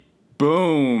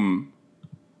Boom.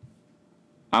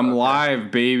 I'm live,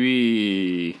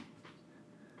 baby.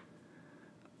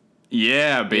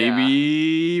 Yeah, baby.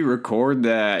 Yeah. Record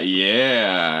that.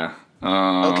 Yeah.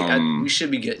 Okay, we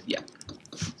should be good. Yeah.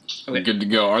 Okay. Good to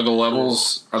go. Are the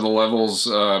levels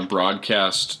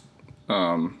broadcast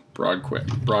requirements?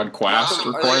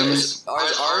 Are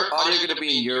our audio going to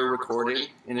be in your recording?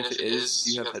 And if it is,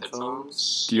 do you have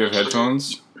headphones? Do you have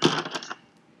headphones?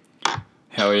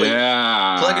 Hell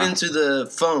yeah. Wait, plug it into the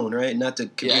phone, right? Not the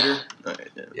computer? Yeah. All right,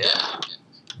 yeah.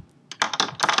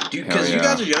 Because you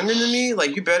guys are younger than me,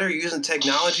 like, you better using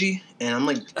technology, and I'm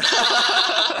like...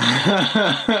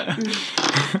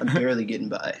 I'm barely getting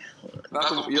by.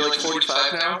 Malcolm, you're like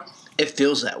 45 now? It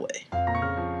feels that way.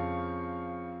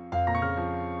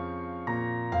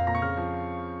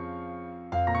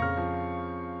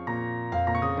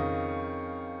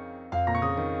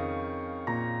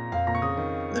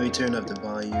 Let me turn up the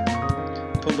volume.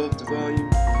 Pump up the volume.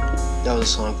 That was a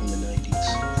song from the 90s.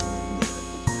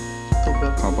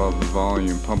 Pump up the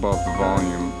volume. Pump up the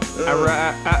volume.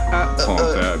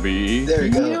 Pump that beat. There we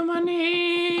go.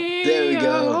 There we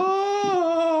go.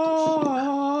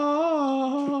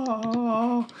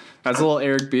 That's a little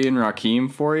Eric B. and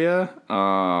Rakim for you.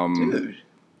 Dude.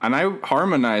 And I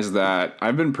harmonized that.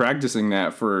 I've been practicing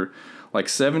that for like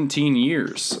 17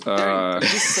 years. You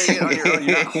just say it on your own.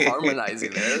 You're not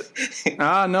harmonizing it.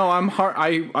 No, I'm you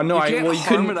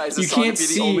can't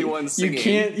see.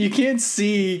 You can't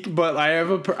see, but I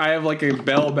have like a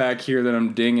bell back here that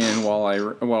I'm dinging while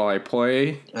I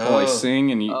play, while I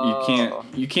sing, and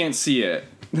you can't see it.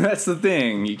 That's the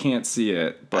thing. You can't see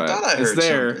it, but I thought I heard it's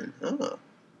there. Something. Oh,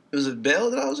 it was a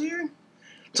bell that I was hearing.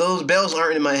 So those bells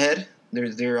aren't in my head. They're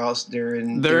in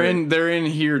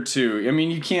here too. I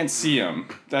mean, you can't see them.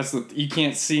 You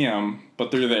can't see them,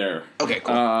 but they're there. Okay,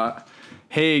 cool.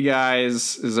 Hey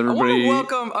guys, is everybody?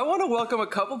 I want to welcome a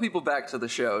couple people back to the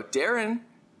show. Darren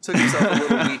took himself a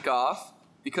little week off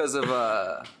because of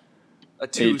a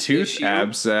tooth issue.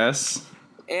 Abscess.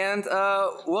 And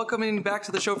welcoming back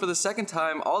to the show for the second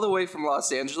time, all the way from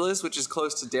Los Angeles, which is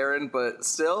close to Darren, but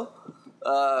still.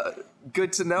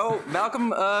 Good to know. Malcolm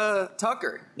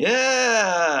Tucker.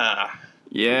 Yeah.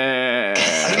 Yeah.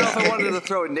 I don't know if I wanted to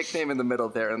throw a nickname in the middle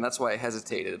there, and that's why I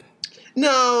hesitated.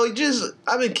 No,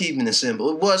 I've been keeping it simple.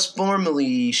 It was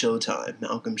formerly Showtime,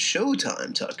 Malcolm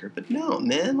Showtime Tucker, but no,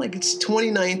 man, like it's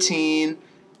 2019.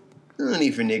 No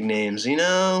need for nicknames, you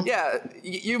know? Yeah,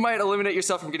 you might eliminate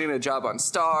yourself from getting a job on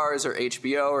Starz or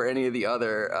HBO or any of the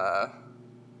other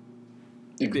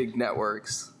big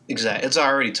networks. Exactly. It's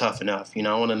already tough enough. You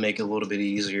know, I want to make it a little bit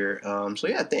easier. So,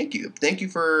 yeah, thank you. Thank you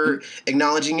for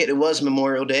acknowledging it. It was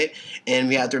Memorial Day, and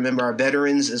we have to remember our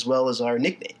veterans as well as our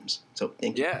nicknames. So,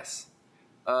 thank you. Yes.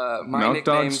 My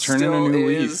nickname still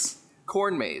is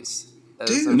Corn Maze.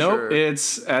 Dude. Nope,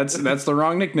 that's the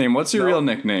wrong nickname. What's your real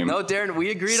nickname? No, Darren,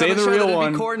 we agreed Say on the the show real that one.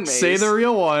 It'd be Corn Maze. Say the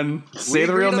real one. Say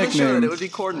the real nickname. It would be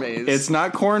Corn Maze. It's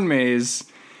not Corn Maze.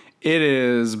 It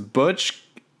is Butch.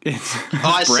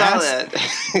 I saw that.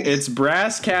 It's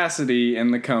Brass Cassidy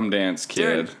and the Cum Dance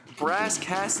Kid. Dude, Brass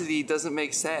Cassidy doesn't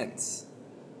make sense.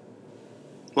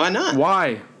 Why not?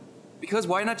 Why? Because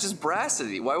why not just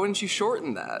Brassity? Why wouldn't you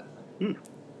shorten that?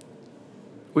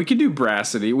 We could do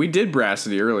Brassity. We did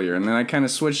Brassity earlier, and then I kind of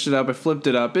switched it up. I flipped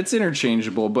it up. It's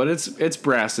interchangeable, but it's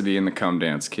Brassity and the Cum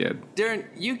Dance Kid. Darren,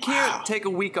 you can't take a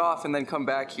week off and then come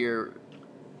back here.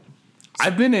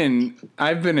 I've been in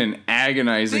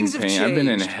agonizing pain. I've been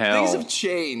in hell. Things have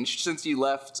changed since you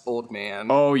left, old man.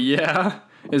 Oh yeah,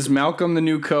 is Malcolm the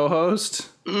new co-host?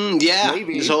 Yeah,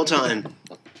 maybe this whole time.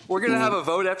 We're gonna have a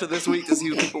vote after this week to see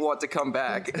who people want to come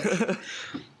back.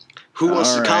 Who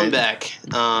wants to come back?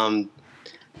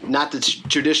 Not the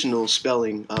traditional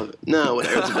spelling of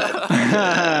whatever. It's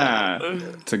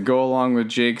bad. To go along with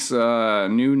Jake's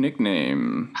new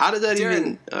nickname. How did that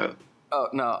Darren, even? Oh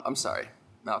no, I'm sorry,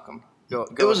 Malcolm. Go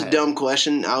it was ahead. a dumb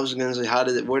question. I was gonna say,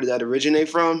 where did that originate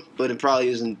from? But it probably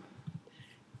isn't.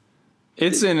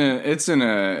 It's in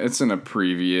a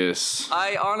previous.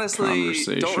 I honestly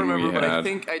don't remember, but I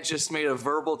think I just made a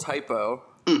verbal typo,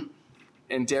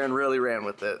 and Darren really ran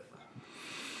with it.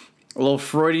 A little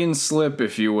Freudian slip,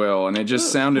 if you will, and it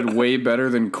just sounded way better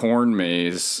than Corn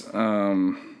Maze.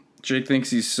 Jake thinks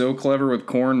he's so clever with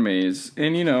Corn Maze,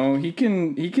 and you know he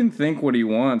can think what he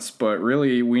wants, but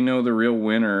really we know the real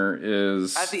winner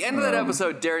is. At the end of that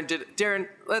episode, Darren,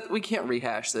 we can't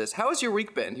rehash this. How has your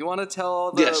week been? You want to tell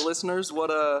all the listeners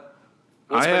what's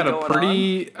I had been going on?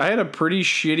 I had a pretty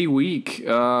shitty week.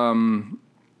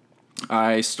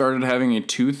 I started having a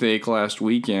toothache last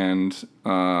weekend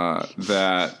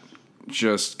that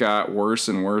just got worse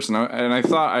and worse. And I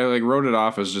thought I like wrote it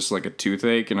off as just like a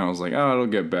toothache, and I was like, oh, it'll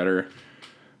get better.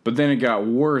 But then it got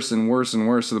worse and worse and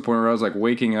worse to the point where I was like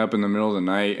waking up in the middle of the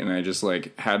night, and I just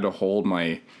like had to hold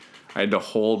my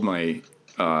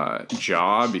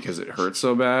jaw because it hurt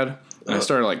so bad. And I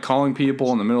started like calling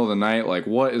people in the middle of the night, like,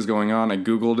 what is going on? I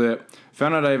Googled it,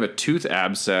 found out I have a tooth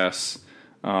abscess.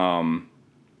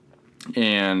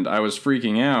 And I was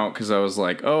freaking out because I was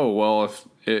like, oh, well, if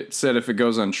it said if it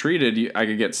goes untreated, I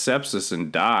could get sepsis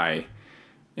and die.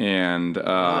 And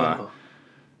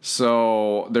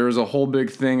so there was a whole big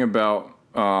thing about,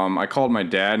 I called my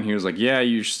dad, and he was like, yeah,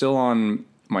 you're still on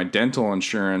my dental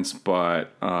insurance,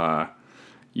 but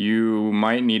you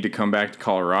might need to come back to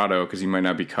Colorado because you might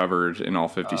not be covered in all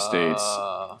 50 states.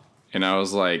 And I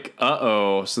was like,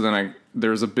 uh-oh. So then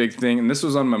there was a big thing, and this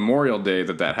was on Memorial Day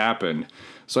that happened.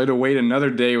 So I had to wait another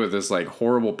day with this like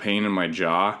horrible pain in my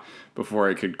jaw before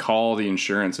I could call the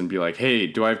insurance and be like, hey,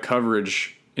 do I have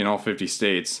coverage in all 50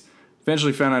 states?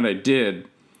 Eventually found out I did.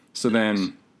 So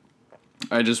then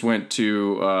I just went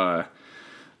to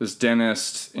this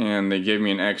dentist, and they gave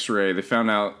me an x-ray. They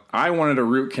found out I wanted a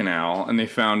root canal, and they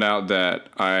found out that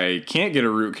I can't get a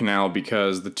root canal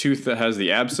because the tooth that has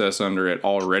the abscess under it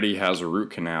already has a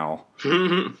root canal.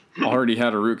 Already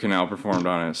had a root canal performed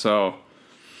on it. So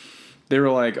they were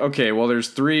like, okay, well, there's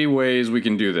 3 ways we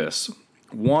can do this.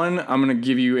 1, I'm going to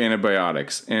give you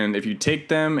antibiotics, and if you take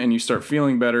them and you start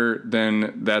feeling better,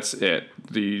 then that's it.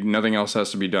 Nothing else has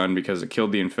to be done because it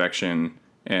killed the infection,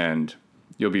 and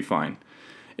you'll be fine.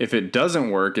 If it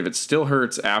doesn't work, if it still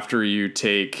hurts after you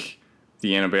take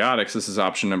the antibiotics, this is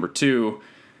option number 2.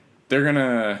 They're going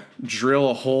to drill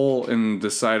a hole in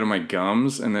the side of my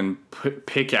gums and then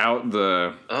pick out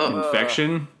the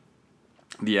infection,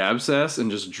 the abscess,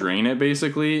 and just drain it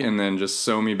basically, and then just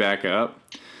sew me back up.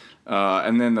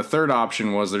 And then the third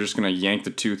option was they're just going to yank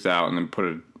the tooth out and then put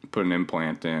an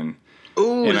implant in.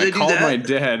 Ooh, and I called my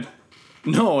dad.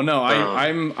 No,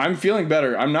 I'm feeling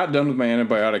better. I'm not done with my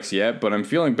antibiotics yet, but I'm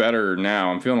feeling better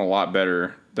now. I'm feeling a lot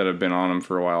better that I've been on them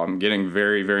for a while. I'm getting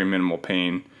very, very minimal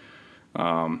pain.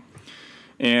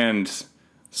 And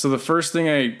so the first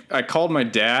thing I called my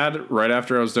dad right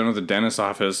after I was done with the dentist's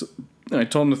office, and I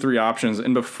told him the 3 options.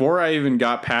 And before I even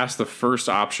got past the first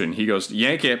option, he goes,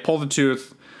 yank it, pull the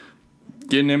tooth,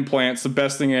 get an implant. It's the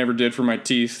best thing I ever did for my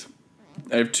teeth.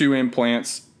 I have 2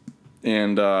 implants.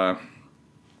 And, according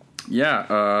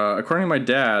to my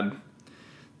dad,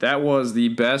 that was the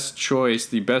best choice,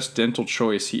 the best dental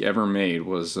choice he ever made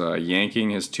was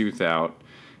yanking his tooth out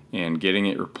and getting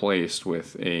it replaced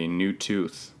with a new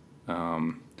tooth,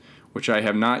 which I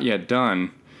have not yet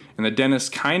done. And the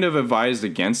dentist kind of advised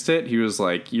against it. He was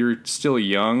like, you're still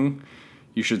young.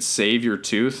 You should save your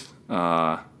tooth.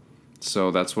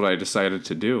 So that's what I decided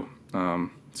to do.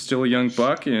 Still a young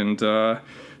buck and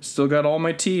still got all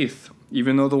my teeth.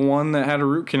 Even though the one that had a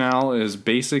root canal is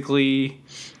basically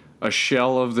a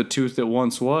shell of the tooth that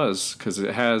once was, because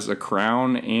it has a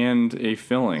crown and a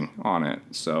filling on it.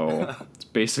 So it's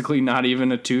basically not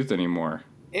even a tooth anymore.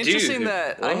 Interesting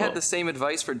that I had the same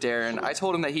advice for Darren. I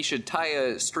told him that he should tie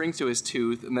a string to his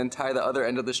tooth and then tie the other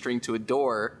end of the string to a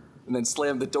door and then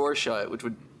slam the door shut, which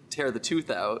would tear the tooth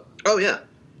out. Oh, yeah.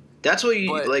 That's what you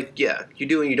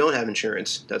do when you don't have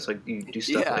insurance. That's like, you do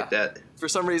stuff like that. For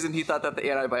some reason, he thought that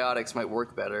the antibiotics might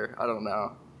work better. I don't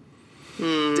know.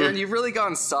 Darren, you've really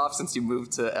gone soft since you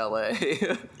moved to LA.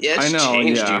 Yeah, it's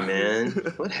changed you, man.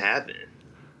 What happened?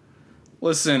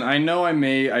 Listen, I know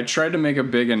I tried to make a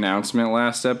big announcement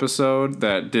last episode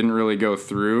that didn't really go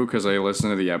through because I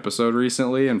listened to the episode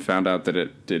recently and found out that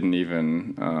it didn't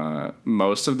even,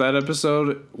 most of that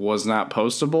episode was not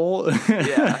postable.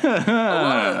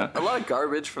 Yeah. A lot of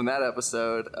garbage from that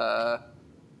episode.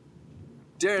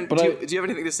 Darren, do you have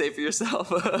anything to say for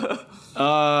yourself?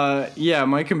 Yeah,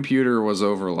 my computer was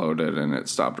overloaded and it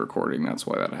stopped recording. That's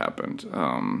why that happened.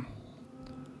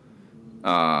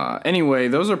 Anyway,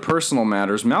 those are personal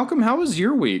matters. Malcolm, how was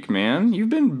your week, man? You've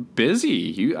been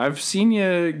busy. I've seen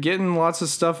you getting lots of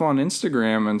stuff on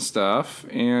Instagram and stuff,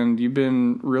 and you've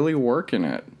been really working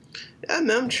it. Yeah,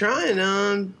 man, I'm trying.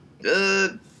 Kind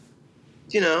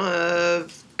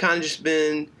of just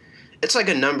been. It's like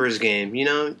a numbers game, you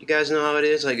know. You guys know how it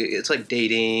is. Like it's like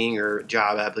dating or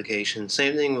job applications.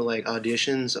 Same thing with like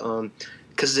auditions.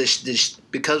 Because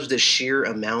of the sheer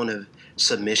amount of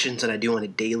submissions that I do on a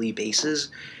daily basis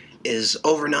is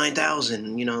over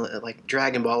 9,000. You know, like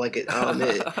Dragon Ball. Like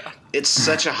it's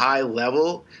such a high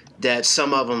level that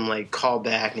some of them like call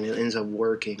back and it ends up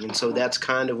working. And so that's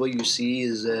kind of what you see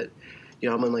is that, you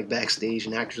know, I'm on like Backstage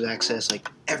and Actors Access like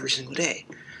every single day.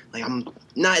 like I'm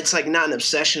not. It's like not an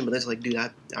obsession, but it's like, dude,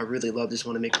 I really love this.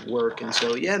 Want to make it work. And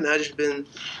so yeah, man, I've just been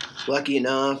lucky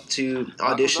enough to audition.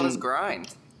 Malcolm's on his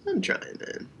grind. I'm trying,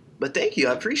 man. But thank you,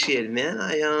 I appreciate it, man.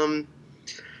 I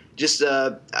just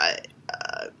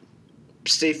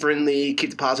stay friendly,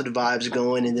 keep the positive vibes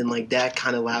going, and then like that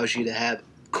kind of allows you to have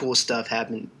cool stuff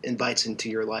happen, invites into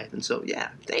your life. And so yeah,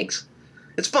 thanks.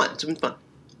 It's fun. It's been fun.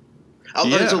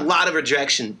 There's a lot of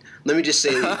rejection. Let me just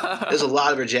say, there's a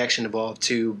lot of rejection involved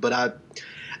too. But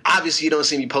obviously you don't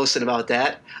see me posting about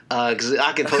that because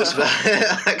I can post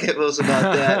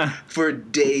about that for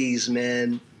days,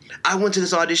 man. I went to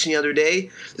this audition the other day.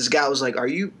 This guy was like, "Are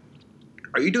you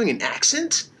doing an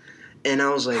accent?" And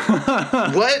I was like,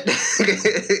 "What?"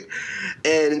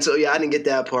 And so yeah, I didn't get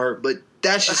that part, but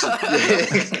that's just.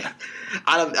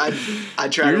 I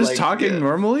try. You're to just talking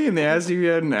normally, and they asked you if you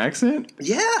had an accent.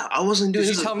 Yeah, I wasn't doing.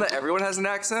 Did you tell them that everyone has an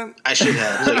accent? I should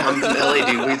have. Like, I'm from LA,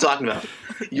 dude. What are you talking about?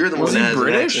 You're the one that has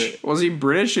British? an accent. Was he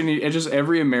British? And just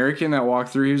every American that walked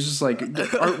through, he was just like,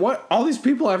 "What? All these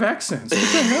people have accents. What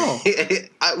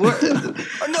the hell?"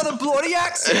 Another bloody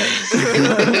accent.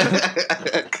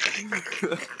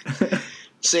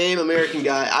 Same American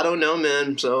guy. I don't know,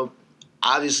 man. So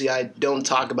obviously, I don't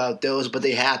talk about those, but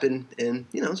they happen, and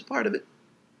it's a part of it.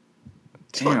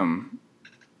 It's Damn. fun.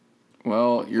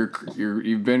 Well,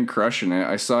 you've been crushing it.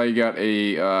 I saw you got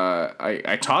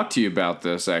I talked to you about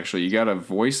this actually. You got a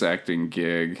voice acting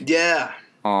gig. Yeah.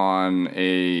 On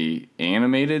a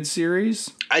animated series.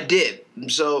 I did.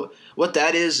 So what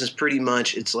that is pretty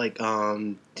much it's like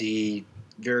it's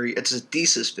a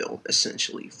thesis film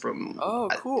essentially from. Oh,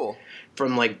 cool.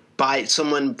 From like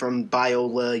someone from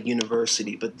Biola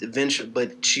University, but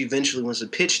she eventually wants to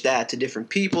pitch that to different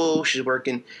people. She works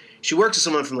with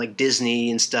someone from like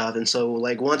Disney and stuff, and so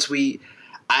like because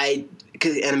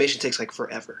animation takes like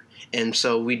forever, and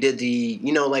so we did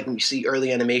like when you see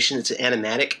early animation, it's an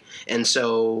animatic, and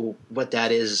so what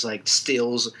that is like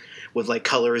stills with like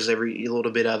colors every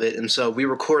little bit of it, and so we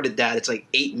recorded that. It's like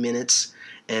 8 minutes.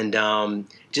 And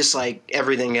just like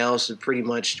everything else, pretty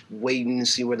much waiting to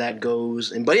see where that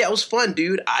goes. But yeah, it was fun,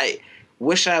 dude. I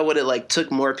wish I would have like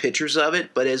took more pictures of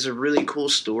it, but it's a really cool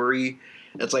story.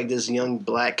 It's like this young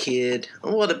black kid.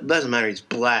 Well, it doesn't matter. He's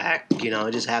black,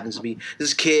 It just happens to be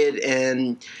this kid,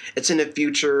 and it's in the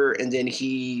future. And then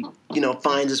he,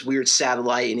 finds this weird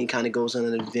satellite, and he kind of goes on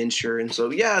an adventure. And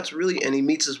so yeah, it's really. And he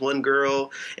meets this one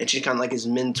girl, and she's kind of like his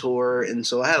mentor. And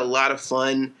so I had a lot of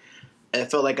fun. And I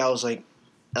felt like I was like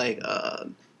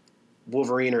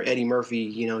Wolverine or Eddie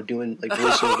Murphy, doing like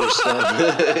voiceover stuff.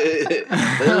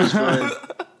 That was fun.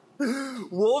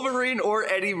 Wolverine or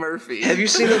Eddie Murphy. Have you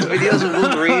seen those videos of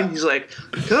Wolverine? He's like,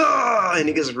 "Ah," and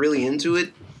he gets really into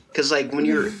it. Because like when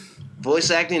you're voice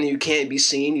acting and you can't be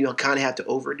seen, you kind of have to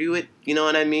overdo it. You know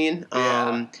what I mean?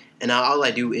 Yeah. And all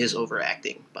I do is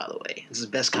overacting, by the way. This is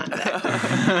the best kind of acting.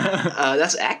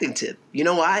 That's an acting tip. You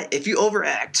know why? If you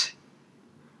overact,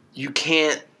 you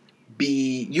can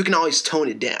always tone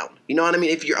it down. You know what I mean?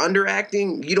 If you're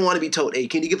underacting, you don't want to be told, "Hey,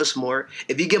 can you give us more?"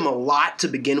 If you give them a lot to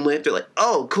begin with, they're like,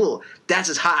 "Oh, cool. That's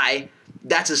as high.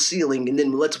 That's a ceiling. And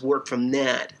then let's work from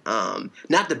that."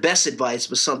 Not the best advice,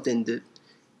 but something to,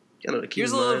 keep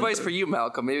Here's a little advice for you,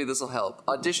 Malcolm. Maybe this will help.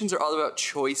 Auditions are all about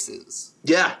choices.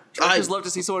 Yeah. Directors love to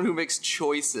see someone who makes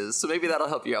choices. So maybe that'll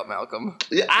help you out, Malcolm.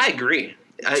 Yeah, I agree.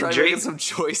 Try making some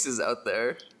choices out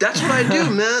there. That's what I do,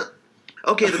 man.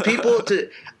 Okay,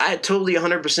 I totally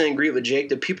 100% agree with Jake.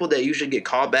 The people that usually get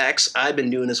callbacks, I've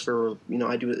been doing this for,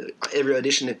 I do every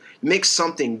audition. Make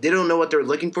something. They don't know what they're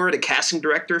looking for, the casting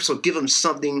director, so give them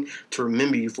something to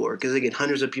remember you for because they get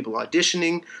hundreds of people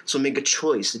auditioning. So make a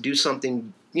choice to do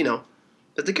something,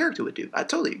 that the character would do. I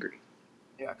totally agree.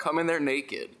 Yeah, come in there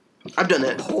naked. I've done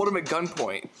that. Hold him at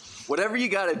gunpoint. Whatever you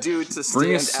got to do to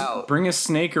stand out. Bring a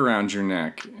snake around your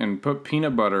neck and put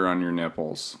peanut butter on your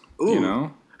nipples.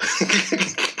 Ooh.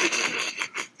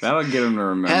 That'll get them to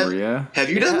remember you. Have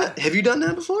you done that? Have you done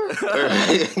that before?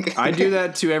 I do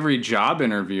that to every job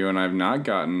interview, and I've not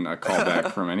gotten a call back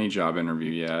from any job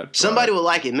interview yet. Somebody will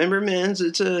like it. Remember, man,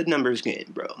 it's a numbers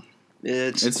game, bro.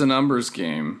 It's a numbers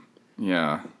game.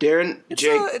 Yeah. Darren,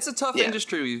 Jake. It's a tough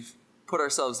industry we've put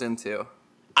ourselves into.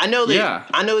 I know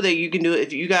that you can do it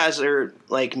if you guys are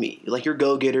like me. Like you're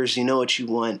go-getters, you know what you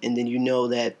want, and then you know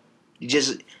that you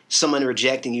just someone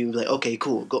rejecting you, like, okay,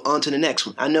 cool, go on to the next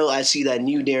one. I know I see that in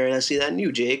you, Darren. I see that in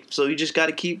you, Jake. So you just got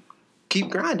to keep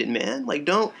grinding, man. Like,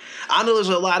 I know there's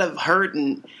a lot of hurt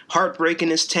and heartbreak in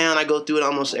this town. I go through it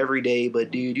almost every day,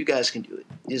 but dude, you guys can do it.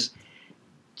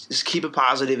 Just keep it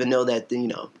positive and know that,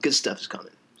 good stuff is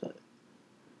coming. So.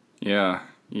 Yeah.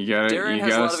 Darren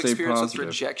has a lot of experience positive. with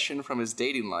rejection from his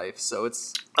dating life, so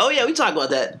it's. Oh yeah, we talk about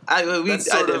that. That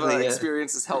sort of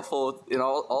experience is helpful in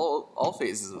all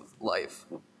phases of life.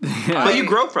 But you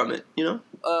grow from it, you know.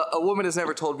 A woman has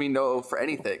never told me no for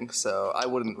anything, so I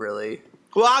wouldn't really.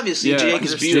 Well, obviously, Jake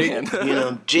is beautiful. You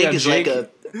know, Jake is like a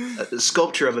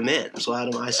sculpture of a man. So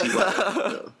I see why.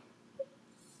 You know.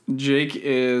 Jake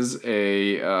is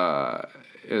a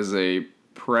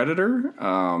predator.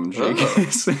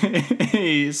 Jake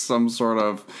is some sort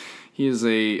of. He is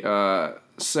a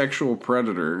sexual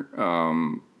predator.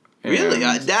 Really,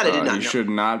 that I did not know. He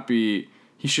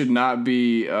should not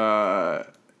be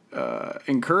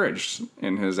encouraged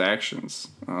in his actions.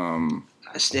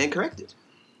 I stand corrected.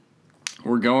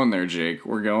 We're going there, Jake.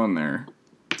 We're going there.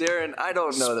 Darren, I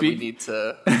don't know that we need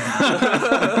to go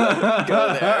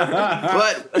there.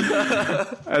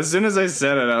 But as soon as I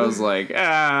said it, I was like,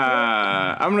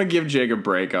 I'm going to give Jake a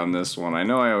break on this one. I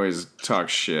know I always talk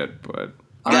shit, but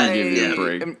I'm going to give you a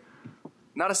break. I'm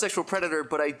not a sexual predator,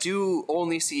 but I do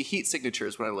only see heat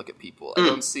signatures when I look at people. I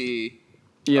don't see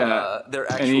their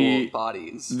actual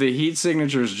bodies. The heat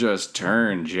signatures just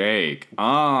turn Jake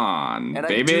on, and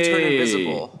baby. I do turn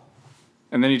invisible.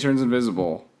 And then he turns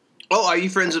invisible. Oh, are you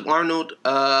friends with Arnold?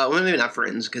 Well, maybe not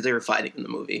friends because they were fighting in the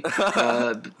movie.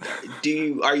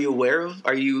 Are you aware of?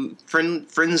 Are you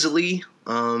friendly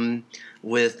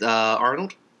with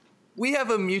Arnold? We have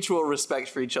a mutual respect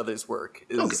for each other's work.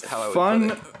 Is how I would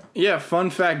put it. Yeah, fun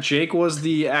fact. Jake was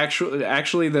the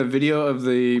actually the video of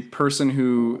the person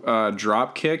who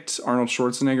drop kicked Arnold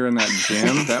Schwarzenegger in that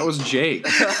gym. That was Jake.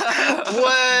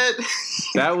 What?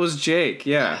 That was Jake.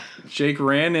 Yeah, Jake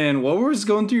ran in. What was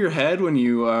going through your head when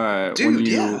you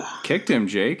kicked him,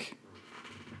 Jake?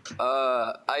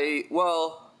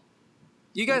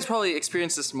 You guys probably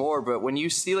experience this more, but when you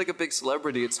see like a big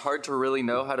celebrity, it's hard to really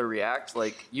know how to react.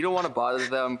 Like, you don't want to bother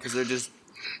them because they're just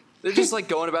like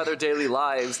going about their daily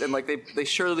lives, and like they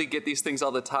surely get these things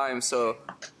all the time. So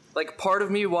like part of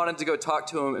me wanted to go talk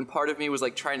to him, and part of me was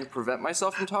like trying to prevent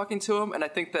myself from talking to him. And I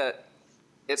think that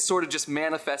it sort of just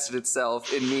manifested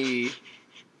itself in me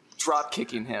drop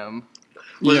kicking him.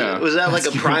 Was that like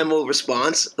a primal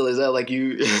response? Or is that like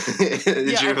you? I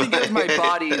think it was my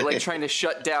body like trying to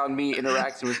shut down me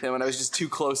interacting with him, and I was just too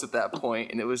close at that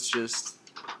point, and it was just.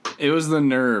 It was the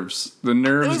nerves. The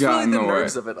nerves got really in the way. The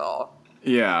nerves of it all.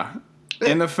 Yeah.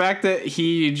 And the fact that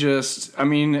he just, I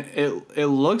mean, it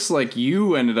looks like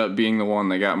you ended up being the one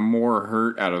that got more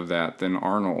hurt out of that than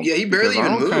Arnold. Yeah, he barely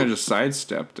even moved. Arnold kind of just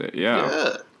sidestepped it.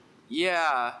 Yeah.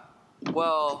 Yeah.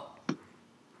 Well,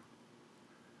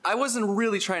 I wasn't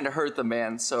really trying to hurt the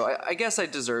man, so I guess I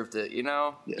deserved it, you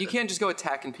know? Yeah. You can't just go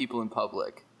attacking people in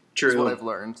public. True. That's what I've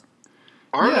learned.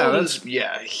 Arnold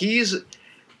he's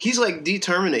like the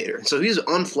Terminator, so he's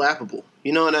unflappable.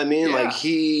 You know what I mean? Yeah. Like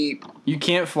you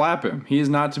can't flap him. He is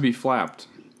not to be flapped.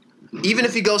 Even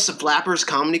if he goes to Flappers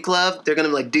Comedy Club, they're gonna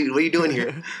be like, dude, what are you doing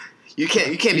here? You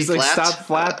can't He's be like, flapped. Stop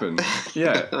flapping.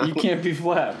 Yeah, you can't be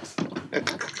flapped.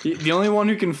 The only one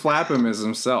who can flap him is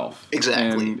himself.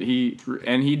 Exactly.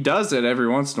 And he does it every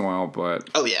once in a while, but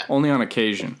only on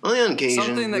occasion. Only on occasion.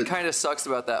 Something that kind of sucks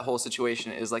about that whole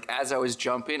situation is like as I was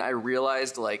jumping, I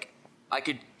realized like I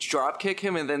could drop kick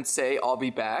him and then say I'll be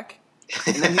back.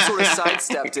 And then he sort of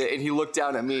sidestepped it and he looked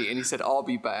down at me and he said I'll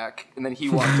be back, and then he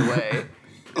walked away.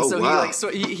 And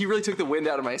he really took the wind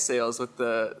out of my sails with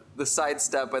the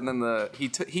sidestep, and then he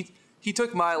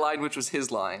took my line, which was his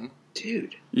line.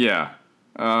 Dude. Yeah.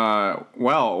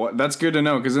 Well, that's good to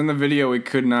know, because in the video we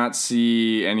could not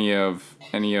see any of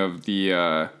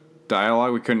the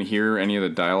dialogue. We couldn't hear any of the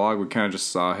dialogue. We kind of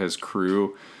just saw his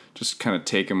crew just kind of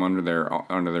take him under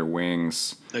their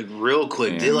wings. Like real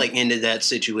quick, they like ended that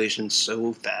situation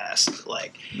so fast.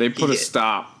 Like they put a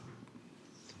stop.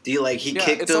 He kicked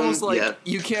him. It's almost like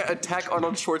you can't attack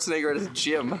Arnold Schwarzenegger at a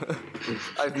gym.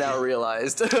 I've now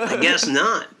realized. I guess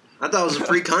not. I thought it was a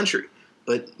free country.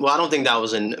 But, I don't think that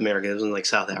was in America. It was in, like,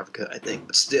 South Africa, I think.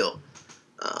 But still,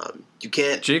 you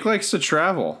can't... Jake likes to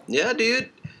travel. Yeah, dude.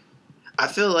 I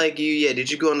feel like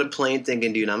did you go on the plane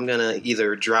thinking, dude, I'm going to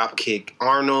either drop kick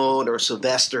Arnold or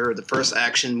Sylvester, the first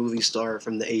action movie star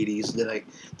from the 80s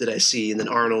that I see, and then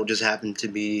Arnold just happened to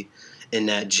be in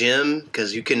that gym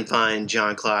because you couldn't find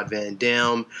Jean-Claude Van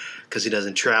Damme because he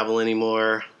doesn't travel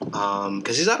anymore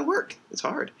because he's out of work. It's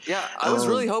hard. Yeah, I was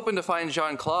really hoping to find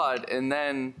Jean-Claude, and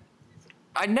then...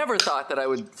 I never thought that I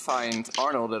would find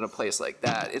Arnold in a place like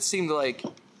that. It seemed like,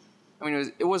 I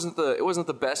mean, it wasn't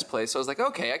the best place. So I was like,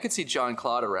 okay, I could see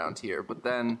Jean-Claude around here. But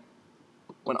then,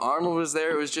 when Arnold was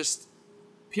there, it was just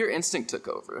pure instinct took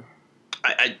over.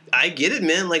 I get it,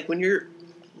 man. Like when you're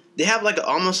they have like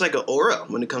almost like an aura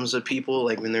when it comes to people.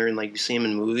 Like when they're in, like you see them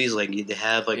in movies, like they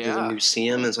have like when you see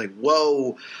them, it's like,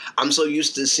 whoa. I'm so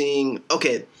used to seeing.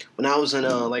 Okay, when I was in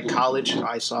like college,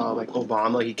 I saw like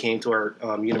Obama. He came to our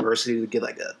university to give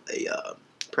like a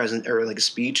present or like a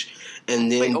speech,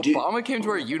 and then Obama came to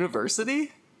our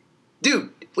university.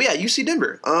 Dude, well, yeah, UC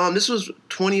Denver. This was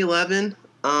 2011.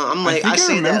 I'm like, I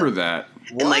remember that.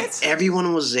 And like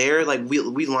everyone was there. Like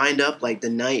we lined up like the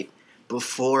night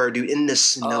before, dude, in the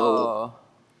snow.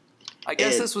 I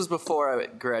guess this was before I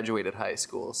graduated high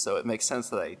school, so it makes sense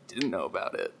that I didn't know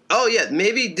about it. Oh yeah,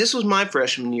 maybe this was my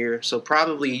freshman year, so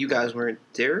probably you guys weren't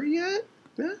there yet.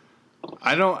 Yeah.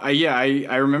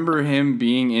 I remember him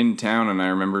being in town, and I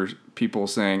remember people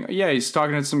saying, "Yeah, he's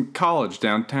talking at some college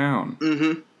downtown."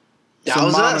 Mm-hmm.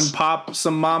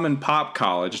 Some mom and pop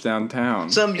college downtown.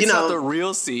 It's not the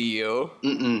real CU.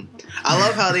 I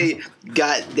love how they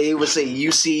would say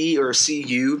UC or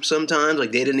CU sometimes.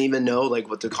 Like they didn't even know like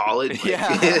what to call it. Yeah.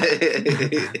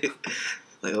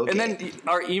 Like, okay. And then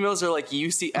our emails are like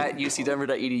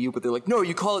uc@ucdenver.edu, but they're like, no,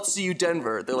 you call it CU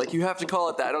Denver. They're like, you have to call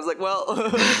it that. And I was like, well,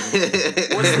 what's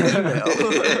the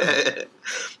email?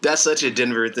 That's such a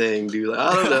Denver thing, dude. Like,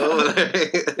 I don't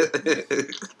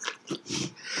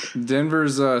know.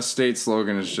 Denver's state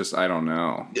slogan is just, I don't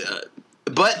know. Yeah.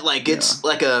 But like it's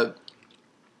like a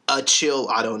chill,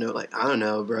 I don't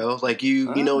know, bro. Like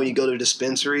you know when you go to a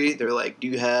dispensary, they're like, do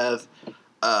you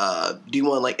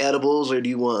want like edibles or do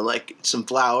you want like some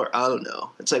flour? I don't know.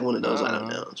 It's like one of those I don't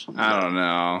know. I don't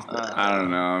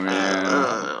know,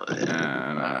 man.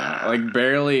 Like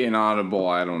barely inaudible,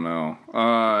 I don't know.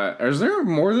 Is there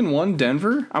more than one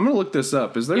Denver? I'm going to look this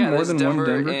up. Is there more than one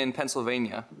Denver? In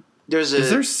Pennsylvania. Is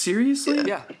there seriously?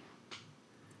 Yeah.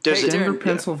 There's Denver,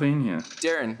 Pennsylvania.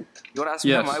 Darren, you want to ask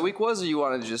me how my week was, or you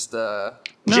want to just... No.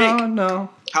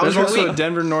 There's also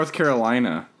Denver, North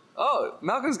Carolina. Oh,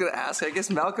 Malcolm's gonna ask. I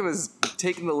guess Malcolm is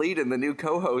taking the lead in the new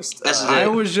co-host. I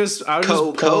was just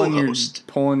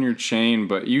pulling your chain,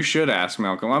 but you should ask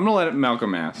Malcolm. I'm gonna let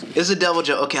Malcolm ask. It's a double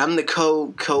joke. Okay, I'm the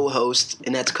co-host,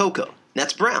 and that's Coco.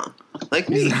 That's Brown, like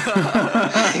me.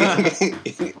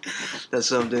 That's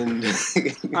something.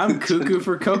 I'm cuckoo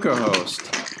for Coco host.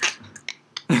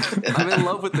 I'm in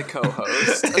love with the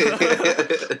co-host.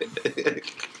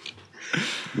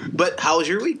 But how was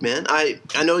your week, man? I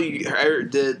know you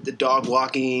heard the dog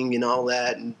walking and all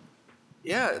that. And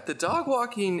yeah, the dog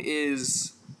walking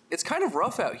it's kind of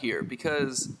rough out here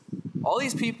because all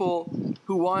these people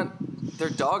who want their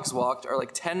dogs walked are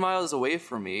like 10 miles away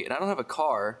from me, and I don't have a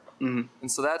car. Mm-hmm.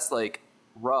 And so that's like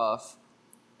rough.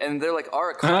 And there like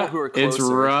are a couple who are closer. It's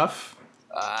rough.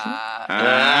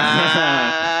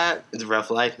 It's a rough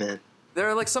life, man. There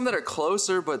are like some that are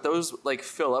closer, but those like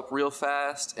fill up real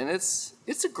fast, and it's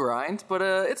a grind, but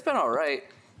it's been all right.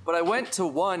 But I went to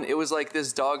one. It was like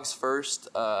this dog's first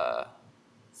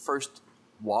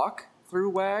walk through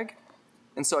WAG,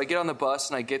 and so I get on the bus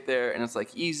and I get there, and it's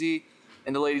like easy,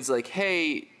 and the lady's like,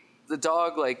 "Hey, the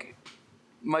dog like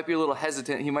might be a little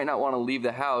hesitant. He might not want to leave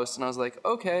the house." And I was like,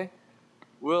 "Okay,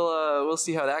 we'll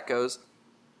see how that goes."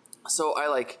 So I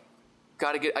like.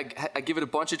 I give it a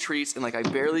bunch of treats, and like I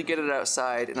barely get it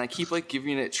outside, and I keep like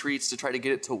giving it treats to try to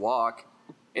get it to walk,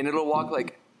 and it'll walk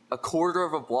like a quarter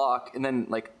of a block and then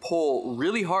like pull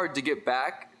really hard to get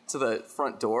back to the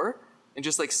front door and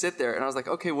just like sit there. And I was like,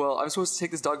 okay, well, I'm supposed to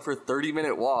take this dog for a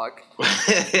 30-minute walk.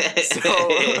 So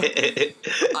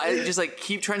I just like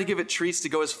keep trying to give it treats to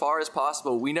go as far as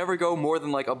possible. We never go more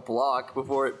than like a block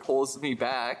before it pulls me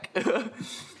back.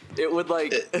 It would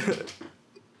like...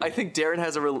 I think Darren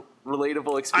has a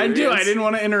relatable experience. I do. I didn't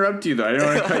want to interrupt you, though. I didn't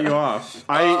want to cut you off.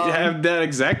 I have that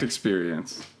exact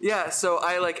experience. Yeah, so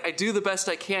I do the best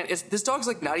I can. This dog's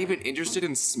like not even interested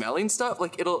in smelling stuff.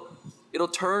 Like it'll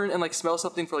turn and like smell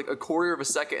something for like a quarter of a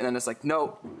second, and then it's like,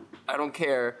 no, I don't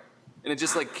care, and it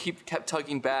just like kept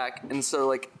tugging back, and so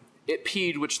like it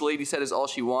peed, which the lady said is all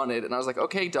she wanted, and I was like,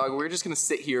 okay, dog, we're just gonna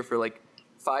sit here for like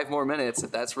 5 more minutes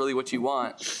if that's really what you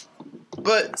want.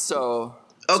 But so.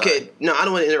 Okay, sorry. No, I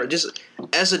don't want to interrupt. Just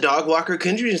as a dog walker,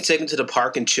 couldn't you just take him to the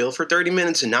park and chill for 30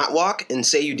 minutes and not walk and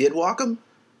say you did walk him?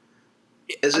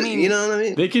 You know what I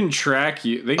mean? They can track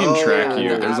you. They can track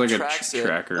you. There's like a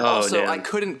tracker. Also, I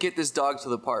couldn't get this dog to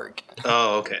the park.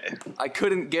 Oh, okay. I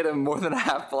couldn't get him more than a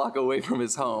half block away from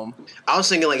his home. I was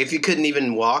thinking like if you couldn't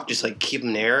even walk, just like keep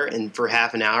him there and for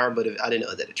half an hour. But I didn't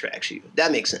know that it tracks you.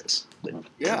 That makes sense. But,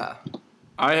 yeah.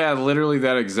 I had literally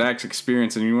that exact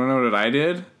experience, and you want to know what I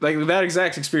did? Like, that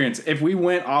exact experience. If we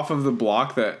went off of the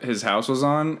block that his house was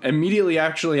on, immediately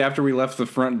actually after we left the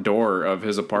front door of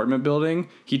his apartment building,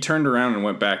 he turned around and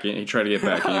went back in. He tried to get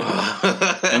back in.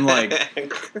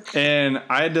 and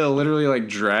I had to literally, like,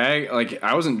 drag. Like,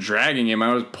 I wasn't dragging him.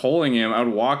 I was pulling him. I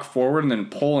would walk forward and then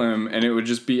pull him, and it would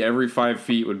just be every 5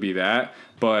 feet would be that.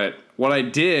 But what I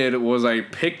did was I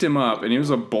picked him up, and he was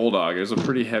a bulldog. It was a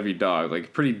pretty heavy dog,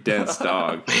 like pretty dense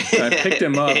dog. And I picked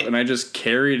him up, and I just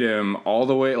carried him all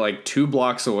the way, like 2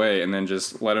 blocks away, and then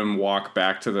just let him walk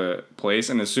back to the place.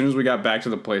 And as soon as we got back to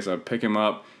the place, I'd pick him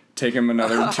up, take him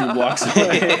another 2 blocks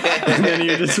away, and then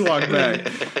you just walk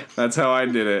back. That's how I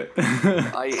did it.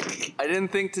 I didn't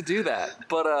think to do that,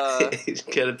 but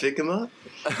gotta pick him up.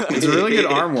 It's a really good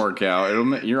arm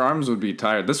workout. Your arms would be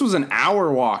tired. This was an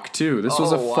hour walk too. This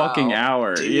was a fucking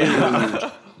hour. Dude.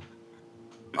 Yeah.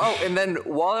 Oh, and then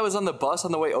while I was on the bus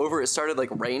on the way over, it started like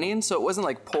raining, so it wasn't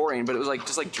like pouring, but it was like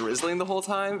just like drizzling the whole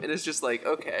time. And it's just like,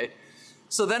 okay.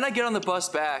 So then I get on the bus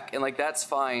back, and like that's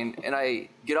fine. And I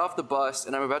get off the bus,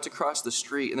 and I'm about to cross the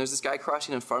street, and there's this guy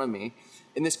crossing in front of me,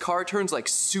 and this car turns like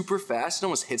super fast and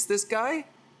almost hits this guy.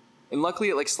 And luckily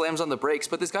it like slams on the brakes,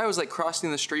 but this guy was like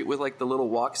crossing the street with like the little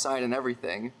walk sign and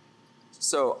everything.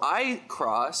 So I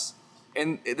cross,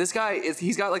 and this guy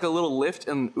he's got like a little Lyft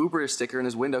and Uber sticker in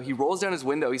his window. He rolls down his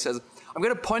window. He says, "I'm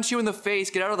going to punch you in the face.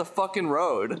 Get out of the fucking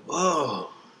road." Whoa.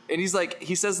 And he's like,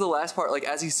 he says the last part like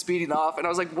as he's speeding off, and I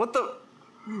was like,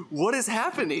 what is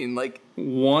happening? Like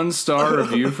 1 star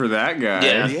review for that guy.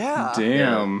 Yeah.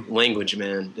 Damn. Yeah. Language,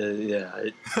 man.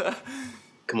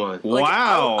 Come on. Like,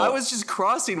 wow. I was just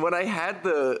crossing when I had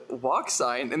the walk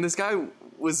sign, and this guy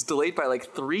was delayed by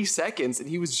like 3 seconds, and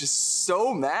he was just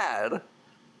so mad.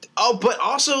 Oh, but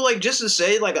also, like, just to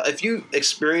say, like, if you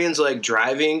experience, like,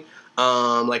 driving,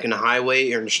 like, in a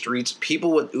highway or in the streets,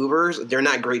 people with Ubers, they're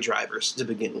not great drivers to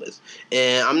begin with.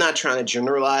 And I'm not trying to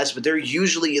generalize, but they're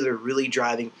usually either really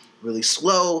driving really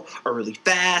slow or really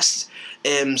fast.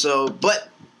 And so, but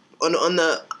on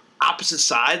the opposite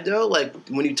side, though, like,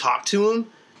 when you talk to them,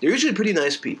 they're usually pretty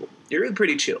nice people. They're really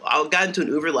pretty chill. I got into an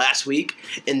Uber last week,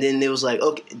 and then it was like,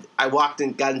 okay, I got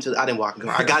into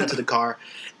the car,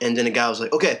 and then the guy was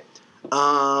like, okay,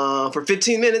 for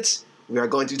 15 minutes, we are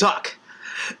going to talk.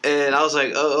 And I was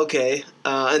like, oh, okay.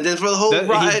 And then for the whole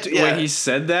ride, Wait, he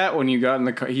said that when you got in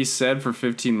the car? He said for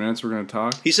 15 minutes we're going to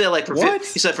talk? He said like for what?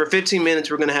 He said for 15 minutes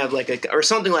we're going to have like or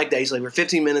something like that. He's like, for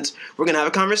 15 minutes we're going to have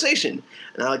a conversation.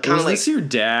 And I kind of like, was this your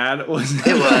dad? It was.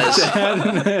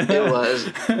 It was.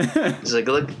 He's like,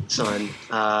 look, son,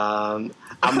 I'm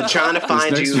trying to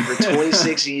find you for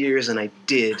 26 years, and I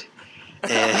did. I've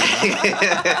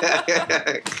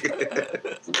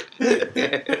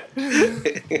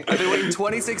been waiting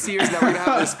 26 years. Now we're gonna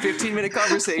have this 15-minute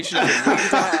conversation.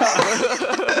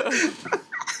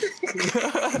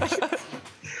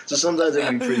 So sometimes it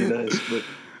can be pretty nice, but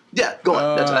yeah, go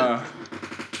on. That's fine.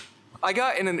 I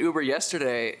got in an Uber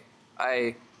yesterday.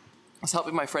 I was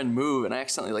helping my friend move, and I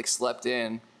accidentally like slept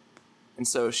in. And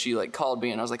so she like called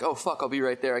me, and I was like, oh, fuck, I'll be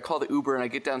right there. I call the Uber, and I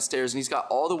get downstairs, and he's got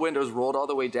all the windows rolled all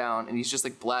the way down, and he's just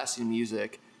like blasting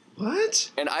music. What?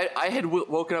 And I had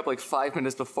woken up like 5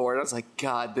 minutes before, and I was like,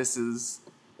 God, this is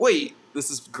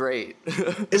great.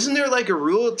 Isn't there like a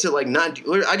rule to like not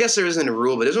do, I guess there isn't a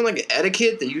rule, but isn't there like an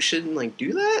etiquette that you shouldn't like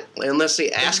do that unless they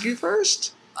ask you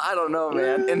first? I don't know,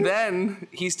 man. And then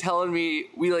he's telling me,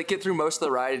 we like get through most of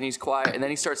the ride, and he's quiet, and then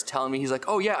he starts telling me, he's like,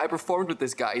 oh yeah, I performed with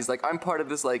this guy. He's like, I'm part of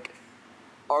this like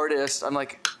artist. I'm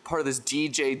like part of this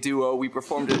DJ duo. We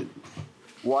performed at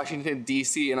Washington,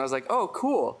 D.C. And I was like, oh,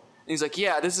 cool. And he's like,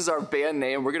 yeah, this is our band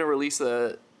name. We're going to release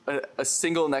a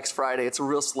single next Friday. It's a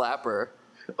real slapper.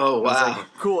 Oh, wow. And I was like,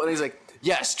 cool. And he's like,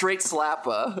 yeah, straight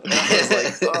slapper. And I was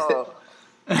like, oh.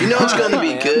 You know it's going to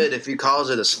be good if he calls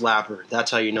it a slapper.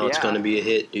 That's how you know it's going to be a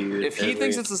hit, dude. If he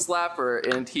thinks it's a slapper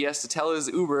and he has to tell his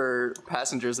Uber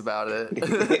passengers about it,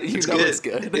 it's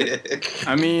good.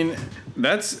 I mean,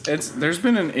 there's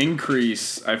been an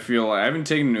increase, I feel like. I haven't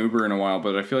taken an Uber in a while,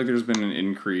 but I feel like there's been an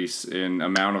increase in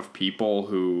amount of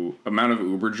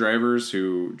Uber drivers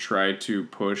who try to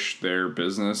push their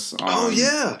business on,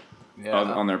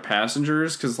 on their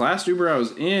passengers. Because last Uber I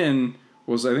was in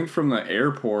was, I think, from the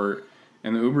airport.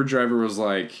 And the Uber driver was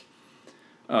like,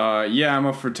 yeah, I'm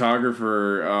a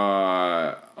photographer.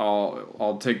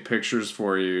 I'll take pictures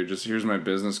for you. Just here's my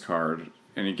business card.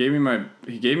 And he gave me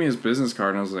his business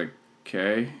card, and I was like,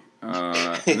 okay.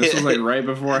 This was like right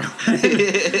before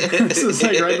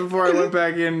I went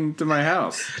back into my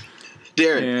house.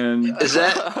 Darren, and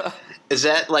is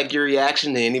that like your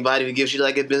reaction to anybody who gives you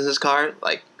like a business card?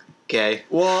 Like, Okay.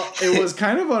 Well, it was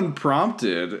kind of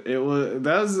unprompted.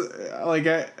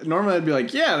 Normally I'd be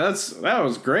like, yeah, that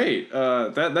was great.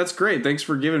 That's great. Thanks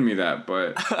for giving me that.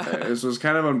 But this was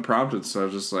kind of unprompted, so I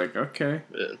was just like, okay.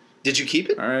 Did you keep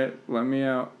it? All right, let me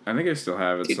out. I think I still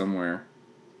have it somewhere.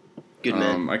 Good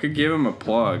man. I could give him a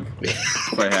plug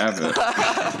if I have it.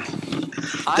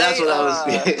 That's what I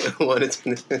was wanted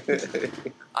to.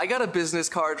 I got a business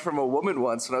card from a woman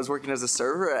once when I was working as a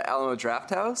server at Alamo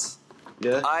Drafthouse.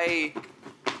 Yeah. I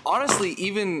honestly,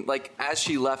 even like as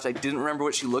she left, I didn't remember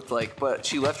what she looked like, but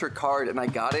she left her card and I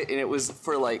got it, and it was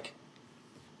for like,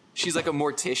 she's like a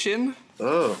mortician.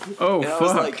 Oh, and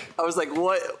fuck! I was like,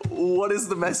 what is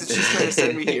the message she's trying to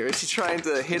send me here? Is she trying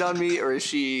to hit on me, or is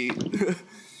she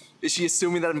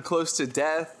assuming that I'm close to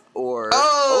death? Or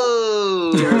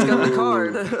Jared's got the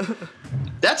card.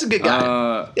 That's a good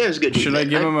guy. Yeah, it was good. Should I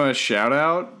give him a shout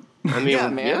out? I mean, yeah,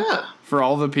 man. Yeah. For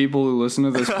all the people who listen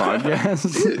to this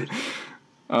podcast. Dude.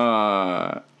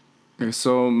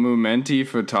 So Momenti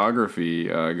Photography,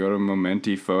 go to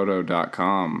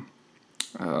momentiPhoto.com.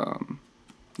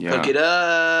 Yeah. Look it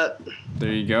up.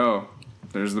 There you go.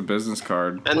 There's the business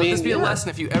card. Let this be a lesson.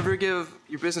 If you ever give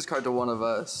your business card to one of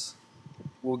us,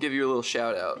 we'll give you a little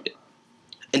shout out.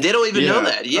 And they don't even know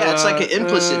that. Yeah, it's like an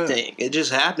implicit thing. It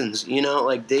just happens. You know,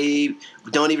 like they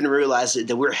don't even realize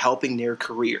that we're helping their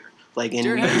career. Like,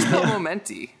 Jared, how do you spell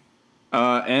Momenti?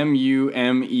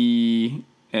 Mumenti.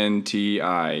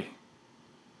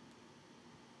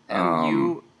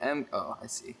 Oh, I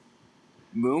see.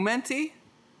 Momenti?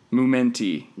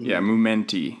 Momenti. Yeah,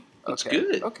 Momenti. That's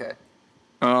good. Okay.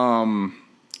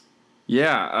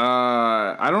 Yeah,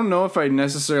 I don't know if I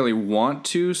necessarily want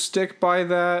to stick by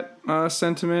that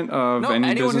sentiment of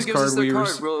any business card we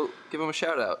receive. We'll give them a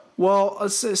shout out. Well,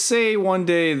 say one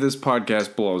day this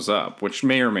podcast blows up, which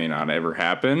may or may not ever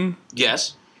happen.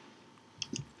 Yes.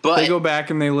 But they go back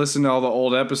and they listen to all the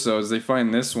old episodes. They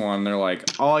find this one. They're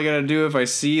like, all I got to do if I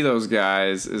see those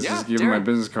guys is just give them my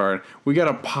business card. We got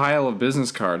a pile of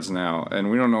business cards now, and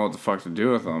we don't know what the fuck to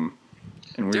do with them.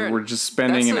 And we're just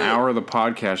spending an hour of the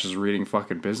podcast just reading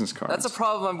fucking business cards. That's a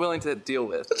problem I'm willing to deal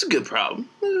with. That's a good problem.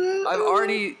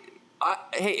 Hey,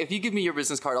 if you give me your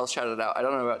business card, I'll shout it out. I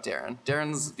don't know about Darren.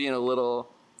 Darren's being a little...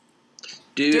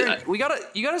 Dude, Darren,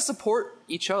 you gotta support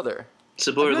each other.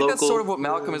 Support I feel like local. That's sort of what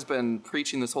Malcolm has been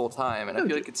preaching this whole time, and I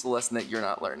feel like it's a lesson that you're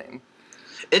not learning.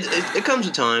 It comes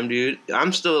a time, dude.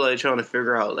 I'm still like trying to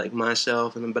figure out like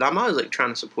myself, but I'm always like trying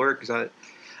to support because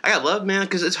I got love, man,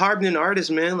 because it's hard being an artist,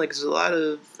 man. Like, there's a lot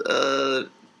of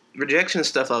rejection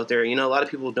stuff out there. You know, a lot of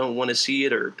people don't want to see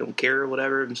it or don't care or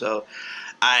whatever. And so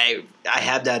I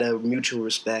have that mutual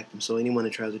respect. And so anyone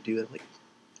that tries to do it, like,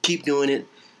 keep doing it.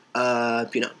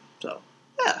 You know, so,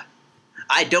 yeah.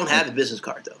 I don't have a business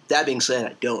card, though. That being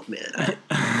said, I don't, man.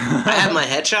 I have my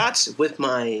headshots with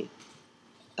my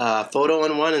photo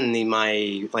on one and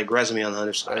my, like, resume on the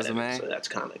other side. Resume? So that's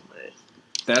kind of like my...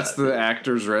 That's the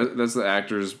actor's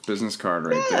business card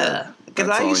right there.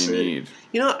 That's all you need.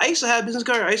 You know, I used to have a business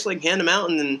card. I used to like hand them out,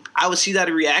 and then I would see that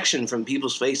reaction from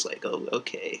people's face, like, "Oh,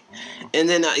 okay," and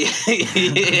then like,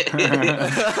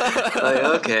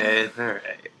 "Okay, all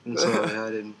right." And so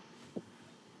I didn't.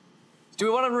 Do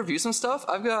we want to review some stuff?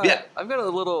 I've got a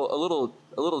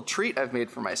little treat I've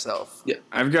made for myself. Yeah,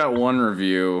 I've got one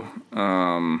review.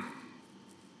 I'll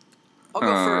go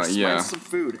first. Yeah. Mine's some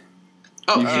food.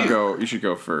 Oh, you should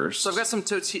go first. So I've got some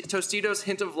Tostitos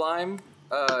Hint of Lime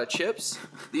chips.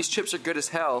 These chips are good as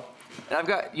hell. And I've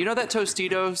got, you know that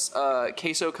Tostitos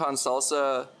queso con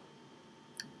salsa?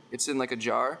 It's in like a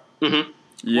jar. Mm-hmm.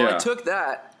 Yeah. Well, I took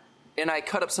that and I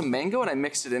cut up some mango and I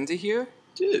mixed it into here.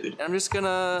 Dude. And I'm just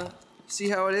gonna see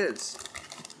how it is.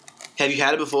 Have you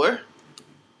had it before?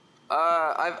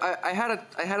 I had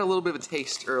a little bit of a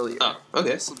taste earlier. Oh,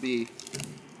 okay.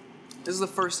 This is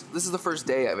the first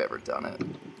day I've ever done it.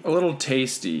 A little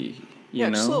tasty, you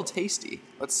know? Just a little tasty.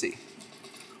 Let's see.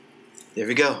 There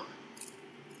we go.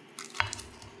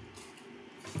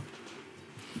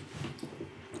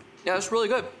 Yeah, it's really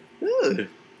good. Ooh.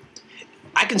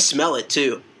 I can smell it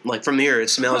too. Like from here, it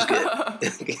smells good.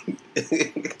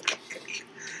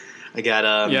 I got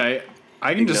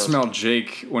I can just smell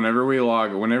Jake whenever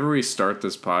we start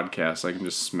this podcast. I can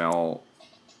just smell.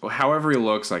 However he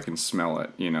looks, I can smell it,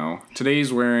 you know. Today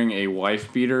he's wearing a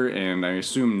wife beater, and I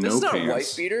assume no pants. This is not a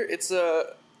wife beater. It's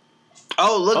a...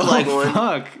 Oh, it looked like one.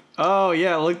 Fuck. Oh,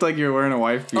 yeah, it looked like you were wearing a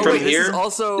wife beater. Oh, wait, this is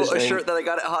also a shirt that I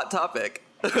got at Hot Topic.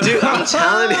 Dude, I'm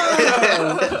telling you.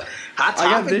 Hot Topic,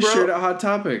 I got this shirt at Hot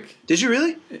Topic. Did you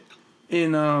really?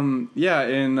 In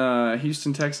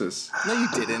Houston, Texas. No, you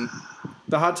didn't.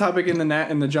 The Hot Topic in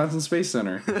the Johnson Space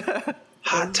Center.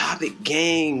 Hot Topic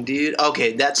gang, dude.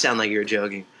 Okay, that sounds like you're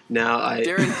joking. Now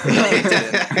Darren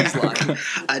he's lying.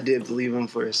 I did believe him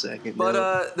for a second.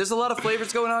 But there's a lot of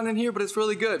flavors going on in here, but it's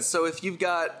really good. So if you've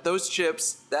got those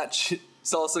chips, that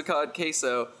salsa cod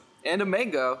queso, and a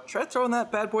mango, try throwing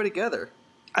that bad boy together.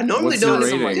 I normally don't.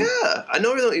 I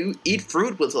normally don't eat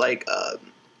fruit with like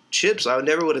chips. I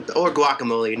never would have. Or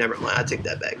guacamole. Never mind. I take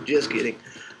that back. Just kidding.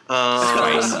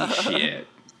 Spicy shit.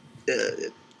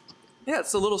 Yeah,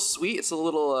 it's a little sweet. It's a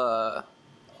little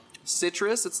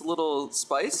citrus. It's a little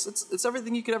spice. It's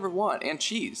everything you could ever want, and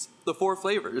cheese. The 4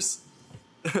 flavors.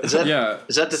 Is that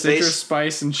the citrus, face?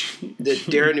 Spice, and cheese.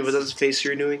 Darren, was that the face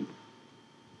you're doing?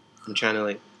 I'm trying to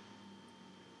like.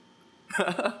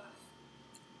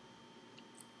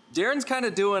 Darren's kind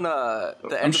of doing the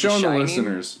end I'm showing of The the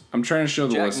listeners. I'm trying to show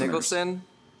the Jack listeners. Nicholson.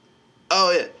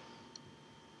 Oh yeah.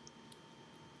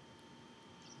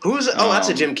 Who's? Oh, that's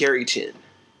a Jim Carrey chin.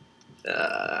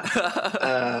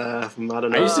 I don't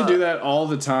know. I used to do that all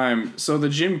the time. So the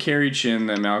Jim Carrey chin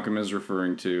that Malcolm is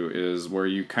referring to is where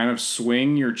you kind of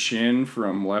swing your chin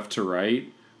from left to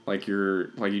right, like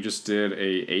you just did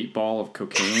a 8-ball of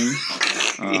cocaine.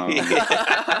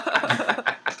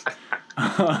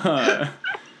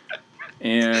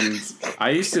 And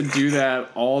I used to do that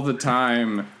all the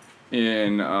time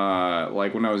in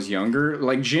like when I was younger.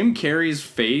 Like Jim Carrey's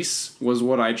face was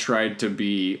what I tried to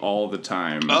be all the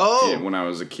time when I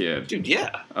was a kid. Dude,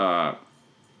 yeah.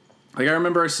 Like I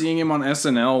remember seeing him on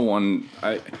SNL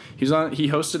he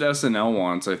hosted SNL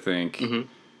once, I think. Mm-hmm.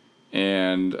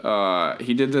 And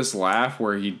he did this laugh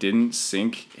where he didn't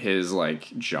sync his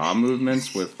like jaw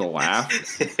movements with the laugh.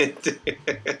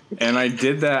 And I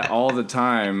did that all the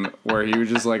time where he would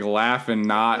just like laugh and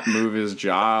not move his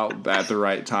jaw at the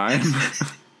right time.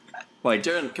 Like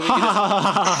Darren, can we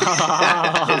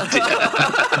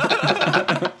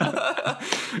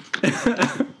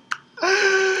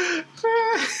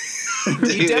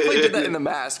get He definitely did that in The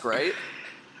Mask, right?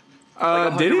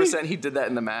 Like 100% he did that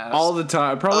in The Mask. All the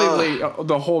time. Probably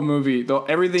the whole movie.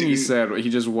 Everything he said, he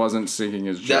just wasn't syncing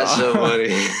his jaw. That's so funny.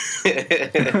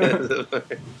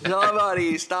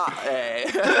 Somebody stop. Hey.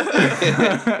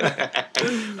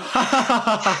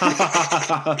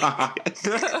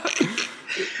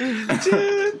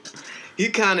 Dude, he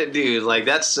kind of, like,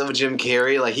 that's so Jim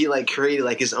Carrey. Like, he, like, created,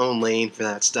 like, his own lane for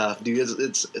that stuff. Dude,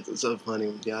 it's so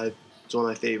funny. Yeah, it's one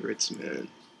of my favorites, man.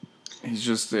 He's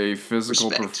just a physical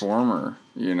performer,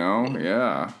 you know?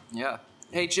 Yeah. Yeah.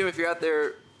 Hey, Jim, if you're out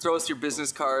there, throw us your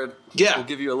business card. Yeah. We'll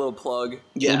give you a little plug.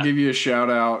 Yeah. We'll give you a shout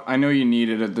out. I know you need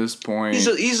it at this point.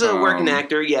 He's a working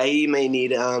actor. Yeah, he may need,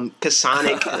 because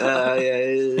Sonic,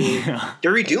 they're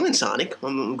redoing Sonic.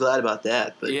 I'm glad about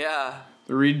that. But yeah.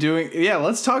 They're redoing. Yeah,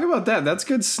 let's talk about that. That's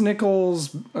good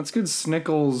Snickles. That's good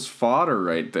Snickles fodder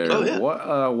right there. Oh, yeah.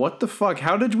 What the fuck?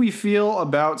 How did we feel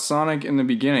about Sonic in the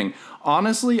beginning?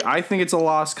 Honestly, I think it's a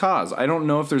lost cause. I don't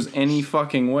know if there's any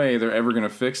fucking way they're ever gonna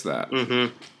fix that.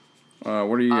 Mm-hmm.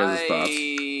 What are you guys' thoughts?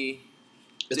 I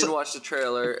didn't watch the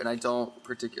trailer, and I don't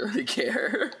particularly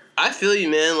care. I feel you,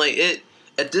 man. Like,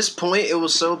 at this point, it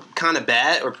was so kind of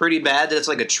bad, or pretty bad, that it's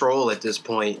like a troll at this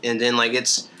point. And then,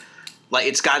 it's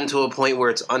gotten to a point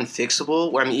where it's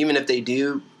unfixable. Where, I mean, even if they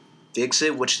do fix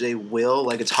it, which they will,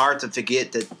 like, it's hard to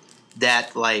forget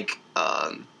that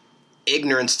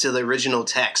ignorance to the original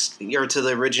text or to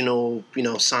the original,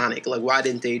 Sonic. Like, why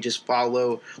didn't they just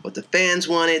follow what the fans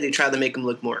wanted? They tried to make him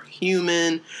look more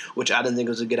human, which I didn't think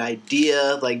was a good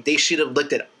idea. Like, they should have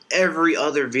looked at every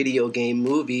other video game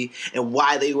movie and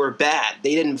why they were bad.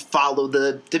 They didn't follow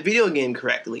the video game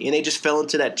correctly, and they just fell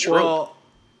into that trope. Well,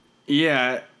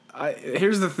 yeah.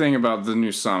 Here's the thing about the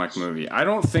new Sonic movie. I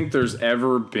don't think there's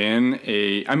ever been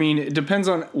I mean, it depends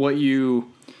on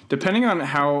depending on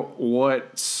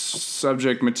what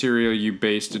subject material you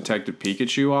base Detective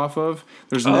Pikachu off of,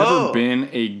 there's never been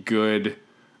a good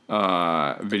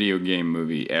video game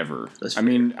movie ever. I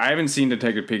mean, I haven't seen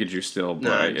Detective Pikachu still,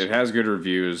 but it has good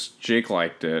reviews. Jake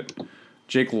liked it.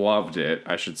 Jake loved it,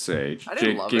 I should say.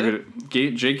 Jake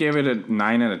gave it a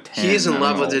 9 out of 10. He is in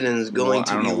love with it and is going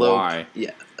to be low. Why.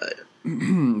 Yeah.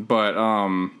 But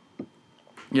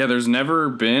yeah, there's never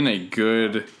been a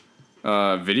good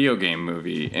video game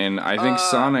movie, and I think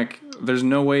Sonic. There's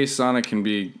no way Sonic can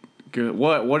be good.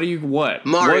 What?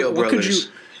 Mario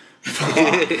Brothers.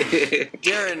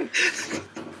 Darren,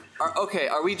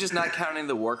 are we just not counting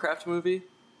the Warcraft movie?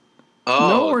 Oh,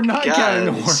 no, we're not counting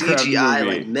the Warcraft CGI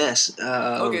movie. Like mess.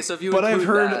 Okay, so if you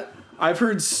include I've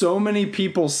heard so many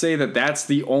people say that that's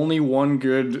the only one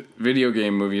good video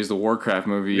game movie is the Warcraft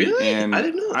movie. Really? And I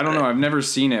didn't know. I don't know. I've never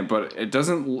seen it, but it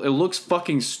doesn't. It looks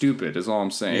fucking stupid. Is all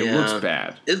I'm saying. Yeah. It looks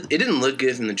bad. It didn't look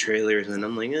good in the trailers, and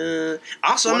I'm like,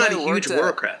 Also, I'm not a huge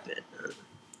Warcraft fan.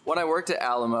 when I worked at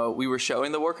Alamo, we were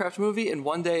showing the Warcraft movie, and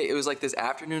one day it was like this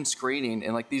afternoon screening,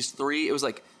 and like these three, it was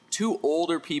like two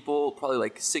older people, probably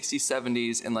like 60s,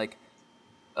 70s, and like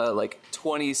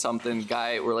 20-something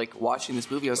guy were like watching this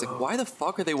movie. I was like, why the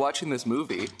fuck are they watching this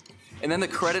movie? And then the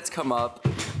credits come up,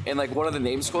 and like one of the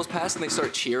name scrolls past, and they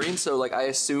start cheering. So like I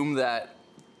assume that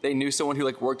they knew someone who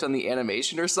like worked on the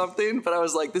animation or something. But I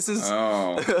was like, this is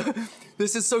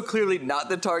this is so clearly not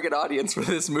the target audience for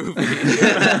this movie.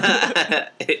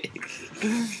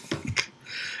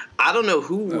 I don't know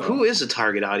who is the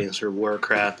target audience for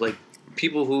Warcraft. Like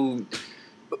people who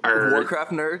are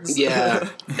Warcraft nerds. Yeah,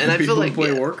 and I feel like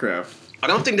play Warcraft. I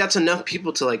don't think that's enough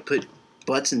people to like put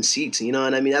butts in seats, you know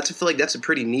what I mean? I feel like that's a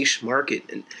pretty niche market,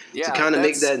 and to kind of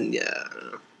make that, I don't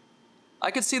know. I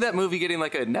could see that movie getting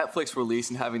like a Netflix release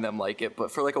and having them like it,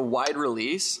 but for like a wide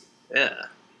release,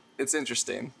 it's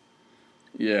interesting.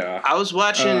 Yeah, I was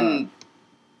watching.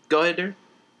 Go ahead, Darren.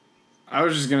 I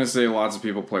was just gonna say lots of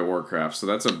people play Warcraft, so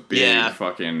that's a big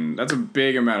that's a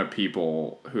big amount of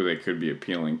people who they could be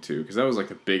appealing to, because that was like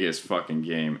the biggest fucking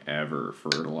game ever for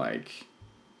like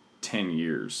 10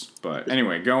 years. But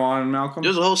anyway, go on, Malcolm.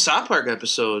 There's a whole South Park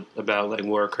episode about like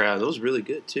Warcraft. That was really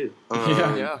good too.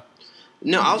 Yeah.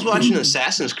 No, I was watching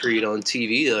Assassin's Creed on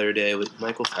TV the other day with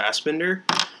Michael Fassbender,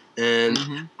 and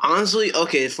honestly,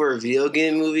 okay, for a video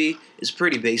game movie, it's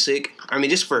pretty basic. I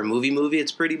mean, just for a movie,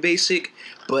 it's pretty basic.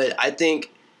 But I think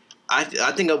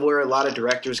of where a lot of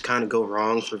directors kind of go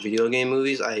wrong for video game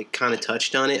movies. I kind of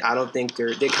touched on it. I don't think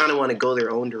they kind of want to go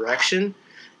their own direction,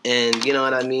 and you know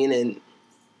what I mean. And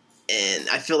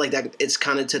I feel like that it's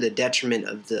kind of to the detriment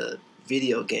of the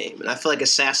video game. And I feel like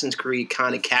Assassin's Creed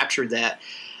kind of captured that.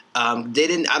 They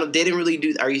didn't really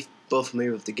do. Are you both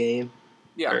familiar with the game?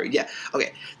 Yeah. Yeah.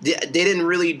 Okay. They didn't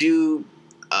really do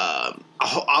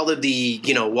all of the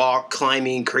wall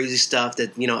climbing crazy stuff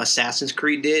that Assassin's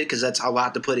Creed did, because that's a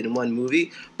lot to put in one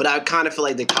movie. But I kind of feel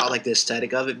like they caught like the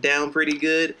aesthetic of it down pretty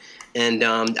good, and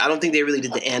I don't think they really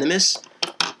did the Animus.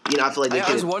 I feel like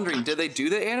I was wondering, did they do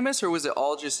the Animus, or was it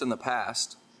all just in the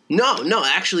past? No,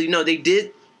 actually, no. They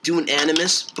did do an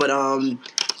Animus, but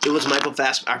it was Michael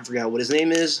Fassbender. I forgot what his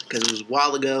name is because it was a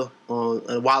while ago.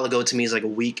 A while ago to me is like a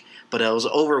week, but it was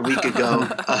over a week ago.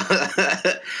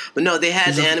 But no, they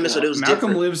had the Animus, but it was Malcolm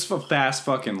different. lives a fast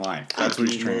fucking life. That's what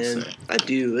he's trying to say. I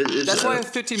do. That's why a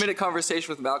 15-minute conversation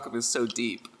with Malcolm is so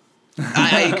deep.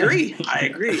 I agree.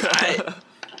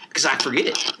 Because I forget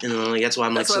it, and that's why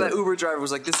I'm That's why that Uber driver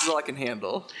was like, "This is all I can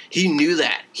handle." He knew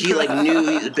that. He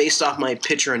knew based off my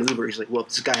picture on Uber. He's like, "Well,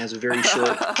 this guy has a very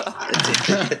short,"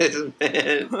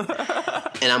 and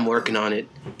I'm working on it.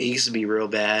 It used to be real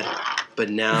bad, but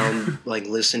now I'm like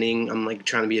listening. I'm like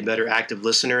trying to be a better active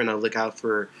listener, and I look out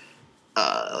for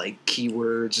like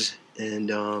keywords and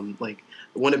like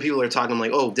when the people are talking, I'm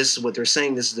like, "Oh, this is what they're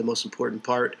saying. This is the most important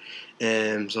part."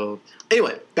 And so,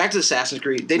 anyway, back to Assassin's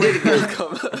Creed. They did a good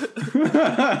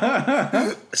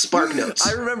Spark Notes.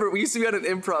 I remember we used to be on an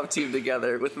improv team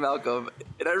together with Malcolm,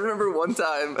 and I remember one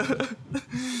time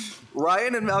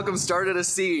Ryan and Malcolm started a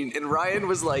scene, and Ryan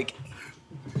was like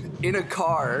in a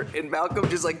car, and Malcolm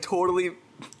just like totally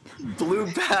blew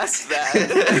past that.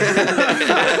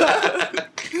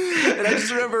 And I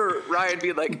just remember Ryan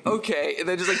being like, "Okay," and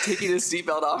then just like taking his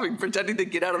seatbelt off and pretending to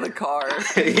get out of the car.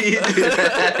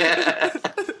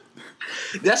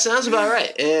 That sounds about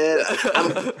right. And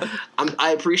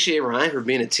I appreciate Ryan for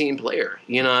being a team player.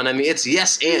 You know what I mean? It's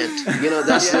yes and.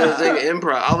 That's the thing of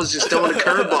improv. I was just throwing a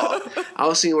curveball. I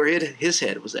was seeing where his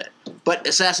head was at. But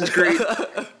Assassin's Creed,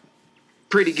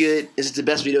 pretty good. Is it the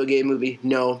best video game movie?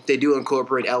 No. They do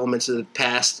incorporate elements of the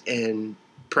past and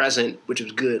present, which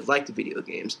was good, like the video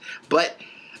games. But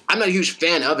I'm not a huge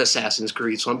fan of Assassin's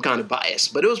Creed, so I'm kind of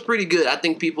biased. But it was pretty good. I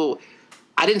think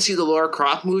I didn't see the Lara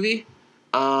Croft movie,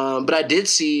 but I did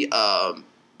see, damn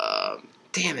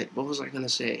it, what was I going to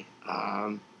say?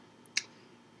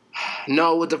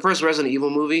 No, with the first Resident Evil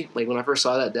movie, like when I first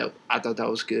saw that I thought that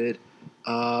was good.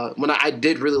 When I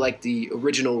did really like the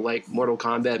original like Mortal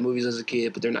Kombat movies as a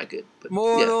kid, but they're not good. But,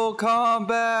 Mortal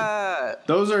Kombat.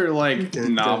 Those are like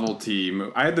novelty.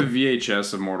 I had the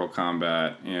VHS of Mortal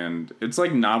Kombat, and it's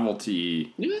like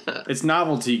novelty. Yeah, it's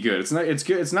novelty good. It's not. It's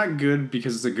good. It's not good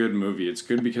because it's a good movie. It's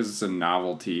good because it's a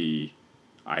novelty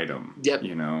item. Yep.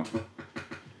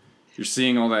 You're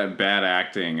seeing all that bad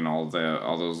acting and all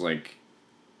those like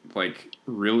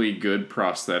really good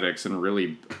prosthetics and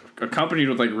really accompanied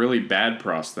with like really bad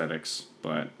prosthetics.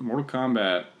 But Mortal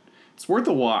Kombat, it's worth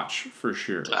a watch for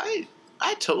sure.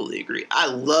 I totally agree. I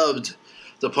loved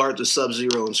the part with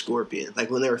Sub-Zero and Scorpion. Like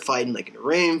when they were fighting like in the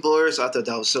rainforest, I thought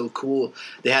that was so cool.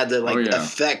 They had the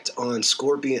effect on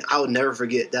Scorpion. I would never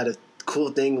forget that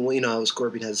cool thing. You know,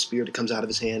 Scorpion has a spear that comes out of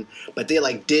his hand, but they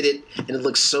like did it, and it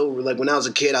looks so like when I was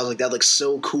a kid, I was like, that looks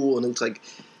so cool, and it looks like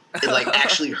it like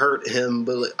actually hurt him.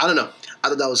 But like, I don't know, I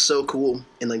thought that was so cool,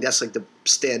 and like that's like the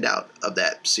standout of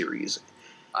that series.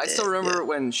 I still remember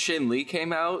when Shin Lee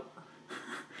came out.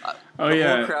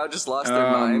 The whole crowd just lost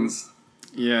their minds.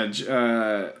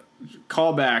 Yeah,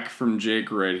 call back from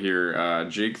Jake right here.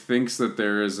 Jake thinks that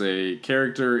there is a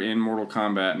character in Mortal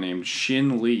Kombat named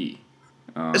Shin Lee.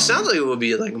 It sounds like it would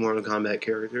be like a Mortal Kombat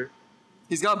character.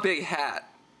 He's got a big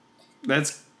hat.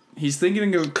 He's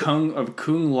thinking of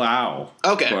Kung Lao.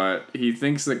 Okay, but he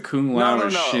thinks that Kung Lao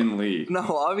is Shin Lee. No,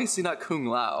 obviously not Kung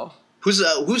Lao.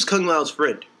 Who's Kung Lao's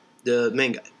friend? The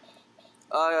main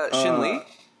guy. Shin Lee.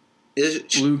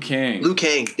 Liu Kang. Liu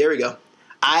Kang. There we go.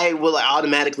 I will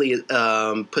automatically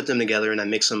put them together and I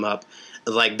mix them up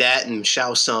like that and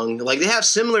Shao Tsung. Like they have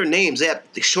similar names. They have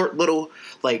the short little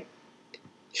like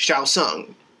Shao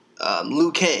Tsung,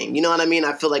 Liu Kang. You know what I mean?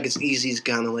 I feel like it's easy to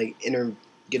kind of like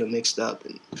get them mixed up.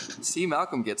 And see,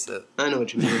 Malcolm gets it. I know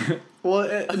what you mean.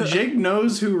 Well, Jake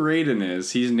knows who Raiden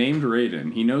is. He's named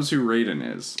Raiden. He knows who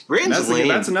Raiden is. Raiden's lame.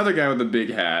 That's another guy with a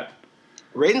big hat.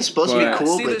 Raiden's supposed to be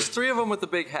cool. See, there's 3 of them with the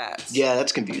big hats. Yeah,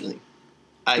 that's confusing.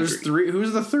 There's 3.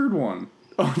 Who's the third one?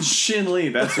 Oh, Shin Lee.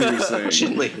 That's what you're saying.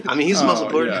 Shin Lee. I mean, he's the most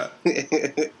important.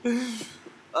 Yeah.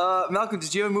 Malcolm,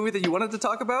 did you have a movie that you wanted to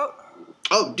talk about?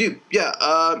 Oh, dude, yeah.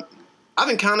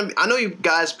 I've been I know you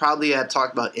guys probably have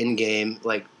talked about Endgame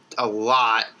like a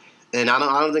lot, and I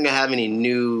don't think I have any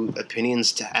new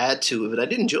opinions to add to it, but I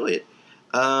did enjoy it.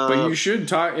 But you should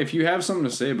talk if you have something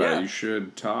to say about it. You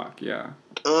should talk. Yeah.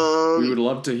 We would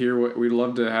love to hear what we'd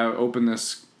love to have open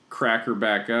this cracker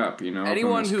back up. You know,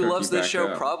 anyone who loves this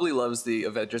show probably loves the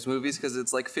Avengers movies because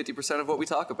it's like 50% of what we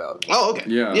talk about. Oh, okay.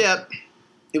 Yeah.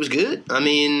 It was good. I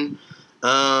mean,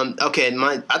 okay.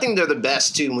 I think they're the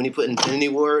best too. When you put Infinity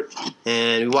War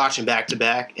and we watch them back to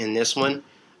back, and this one,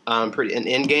 an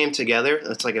Endgame together.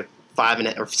 It's like a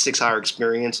 5 or 6 hour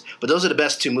experience. But those are the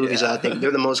best 2 movies. I think they're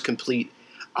the most complete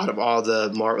out of all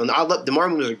the Marvel. And I love the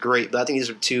Marvel movies are great, but I think these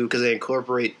are 2 because they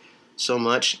incorporate so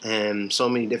much and so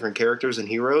many different characters and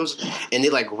heroes, and they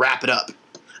like wrap it up.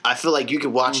 I feel like you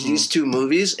could watch these 2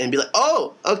 movies and be like,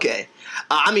 oh, okay.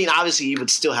 I mean, obviously you would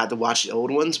still have to watch the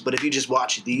old ones, but if you just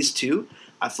watch these 2,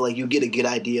 I feel like you get a good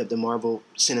idea of the Marvel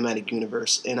Cinematic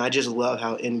Universe. And I just love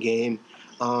how Endgame.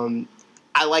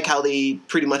 I like how they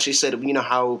pretty much said, you know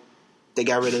how. They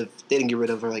didn't get rid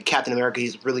of her. Like Captain America,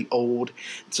 he's really old,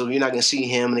 so you're not going to see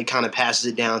him, and he kind of passes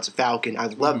it down to Falcon. I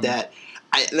love that,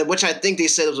 which I think they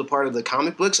said was a part of the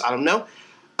comic books. I don't know,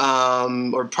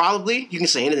 or probably you can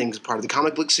say anything is part of the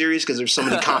comic book series because there's so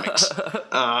many comics. But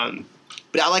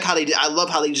I like how I love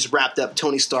how they just wrapped up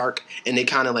Tony Stark, and they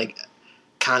kind of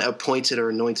appointed or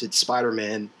anointed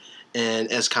Spider-Man,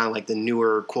 and as kind of like the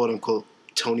newer quote unquote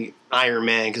Tony Iron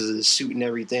Man because of the suit and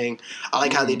everything. I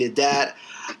like how they did that.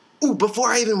 Ooh, before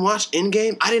I even watched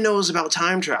Endgame, I didn't know it was about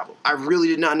time travel. I really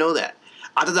did not know that.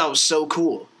 I thought that was so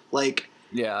cool. Like,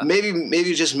 maybe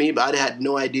it's just me, but I had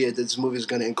no idea that this movie is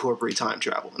going to incorporate time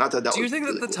travel. And I thought that. Do you think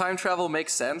really that the time travel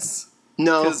makes sense?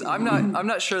 No, because I'm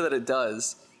not sure that it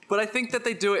does. But I think that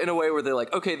they do it in a way where they're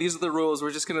like, okay, these are the rules. We're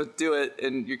just going to do it,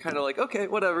 and you're kind of like, okay,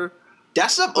 whatever.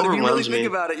 That stuff but overwhelms me. If you really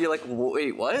think about it, you're like,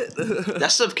 wait, what?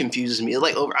 That stuff confuses me.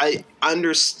 I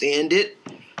understand it.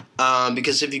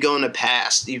 Because if you go in the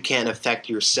past, you can't affect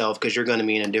yourself because you're going to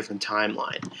be in a different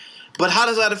timeline. But how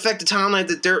does that affect the timeline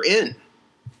that they're in?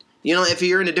 You know, if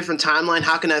you're in a different timeline,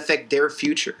 how can that affect their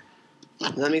future?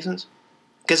 Does that make sense?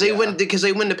 Because they went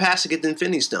the past to get the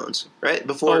Infinity Stones, right?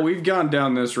 Before. Oh, we've gone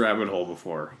down this rabbit hole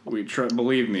before.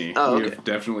 Believe me, we've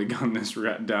definitely gone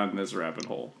down this rabbit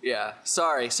hole. Yeah,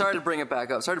 sorry to bring it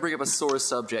back up. Sorry to bring up a sore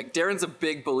subject. Darren's a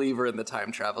big believer in the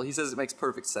time travel. He says it makes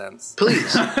perfect sense.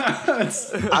 Please,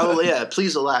 I will. Yeah,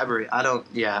 please elaborate. I don't.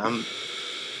 Yeah, I'm.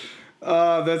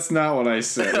 That's not what I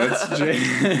said.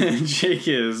 That's Jake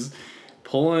is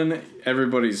pulling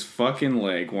everybody's fucking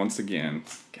leg once again.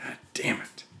 God damn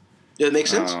it. Does it make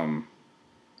sense?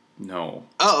 No.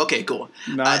 Oh, okay, cool.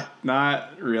 Not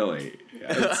really.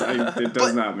 It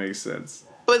does not make sense.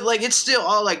 But like, it's still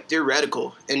all like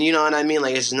theoretical, and you know what I mean.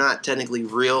 Like, it's not technically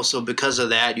real. So because of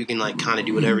that, you can like kind of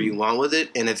do whatever you want with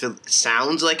it. And if it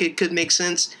sounds like it could make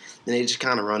sense, then they just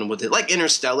kind of run with it. Like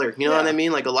Interstellar, you know what I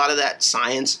mean? Like a lot of that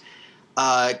science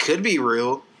could be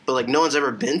real. But, like, no one's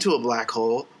ever been to a black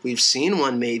hole. We've seen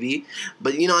one maybe.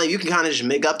 But, you know, you can kind of just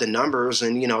make up the numbers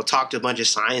and, you know, talk to a bunch of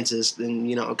scientists and,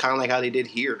 you know, kind of like how they did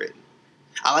here. And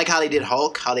I like how they did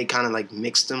Hulk, how they kind of, like,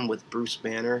 mixed him with Bruce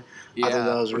Banner. Yeah, I thought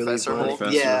that was Professor really Hulk.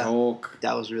 funny. Professor Hulk.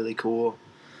 That was really cool.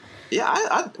 Yeah,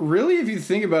 I really, if you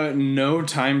think about it, no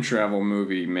time travel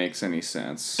movie makes any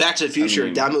sense. Back to the Future,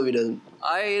 that movie doesn't.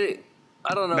 I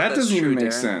don't know. That doesn't even make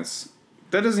Darren. sense.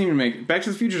 That doesn't even make Back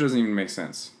to the Future doesn't even make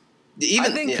sense. I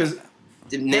think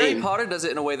Harry Potter does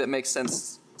it in a way that makes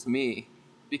sense to me,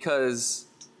 because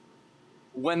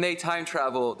when they time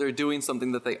travel, they're doing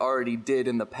something that they already did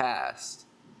in the past.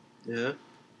 Yeah.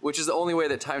 Which is the only way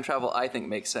that time travel, I think,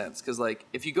 makes sense. Because, like,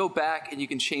 if you go back and you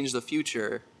can change the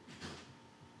future...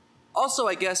 Also,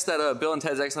 I guess that Bill and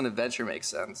Ted's Excellent Adventure makes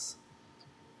sense.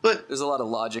 But there's a lot of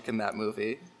logic in that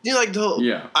movie. You know, like the whole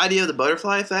idea of the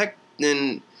butterfly effect?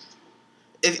 Then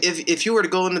if you were to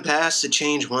go in the past to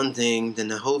change one thing, then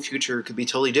the whole future could be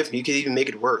totally different. You could even make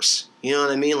it worse. You know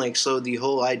what I mean? Like, so the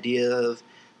whole idea of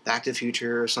Back to the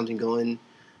Future or something going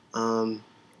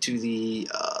to the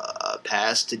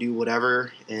past to do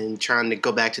whatever and trying to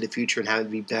go back to the future and have it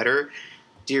be better,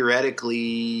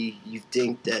 theoretically, you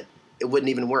think that it wouldn't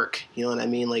even work. You know what I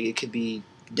mean? Like, it could be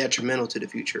detrimental to the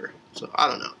future. So, I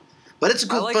don't know. But it's a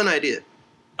cool, fun idea.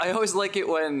 I always like it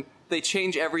when they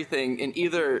change everything and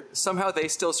either somehow they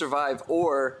still survive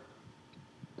or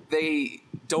they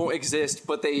don't exist,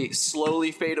 but they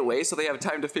slowly fade away so they have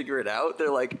time to figure it out. They're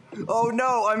like, oh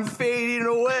no, I'm fading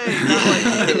away. Not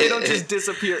like, they don't just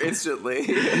disappear instantly.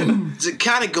 To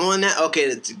kind of go in that,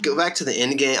 okay, to go back to the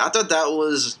end game, I thought that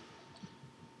was,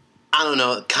 I don't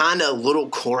know, kind of a little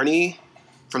corny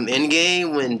from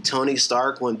Endgame when Tony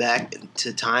Stark went back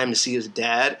to time to see his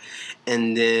dad,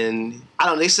 and then I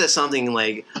don't know, they said something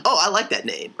like, "Oh, I like that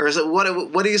name," or is it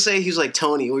what do you say? He was like,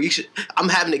 "Tony," or I'm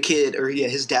having a kid, or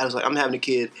his dad was like, "I'm having a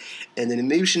kid," and then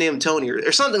maybe we should name him Tony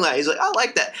or something like that. He's like, "I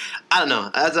like that." I don't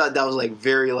know. I thought that was like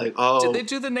very like, oh. Did they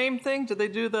do the name thing? Did they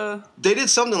do the? They did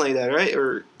something like that, right?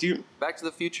 Or do you Back to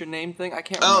the Future name thing? I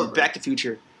can't remember. Oh, Back to the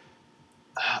Future.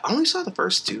 I only saw the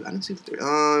first two. I didn't see the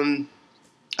third.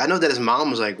 I know that his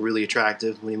mom was like really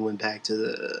attractive when he went back to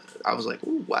the. I was like,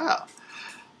 ooh, wow.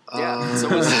 Yeah, so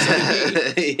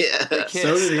did he. Yeah,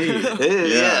 so did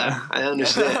he. Yeah, I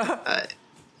understand. That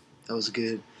was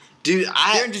good, dude.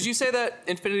 Darren, did you say that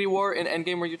Infinity War and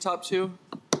Endgame were your top two?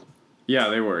 Yeah,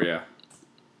 they were. Yeah,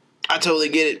 I totally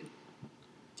get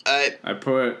it. I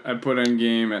put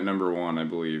Endgame at number 1, I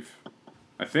believe.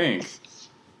 I think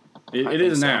it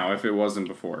is so. Now. If it wasn't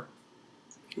before.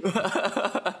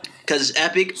 Because it's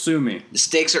epic. Sue me. The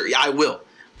stakes are. I will.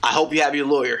 I hope you have your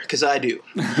lawyer, because I do.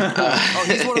 Oh,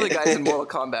 he's one of the guys in Mortal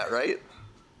Kombat, right?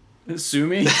 Sue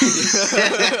me.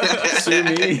 Sue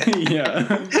me.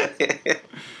 Yeah.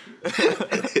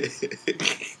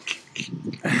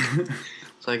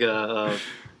 It's like a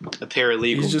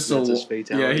paralegal. He's just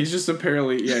he's just a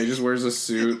paralegal. Yeah, he just wears a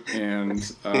suit and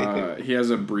he has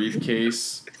a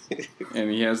briefcase. And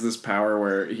he has this power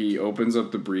where he opens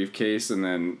up the briefcase and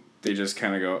then they just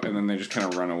kind of go, and then they just kind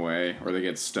of run away or they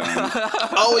get stunned.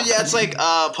 Oh, yeah, it's like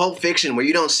Pulp Fiction where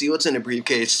you don't see what's in the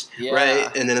briefcase,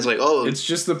 right? And then it's like, oh. It's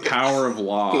just the power of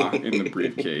law in the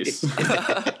briefcase.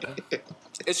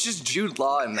 It's just Jude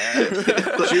Law in there.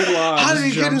 Jude Law. How did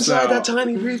he get inside that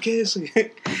tiny briefcase? And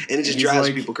it just drives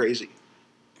people crazy.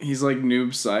 He's like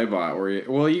Noob Saibot.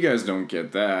 Well, you guys don't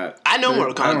get that. I know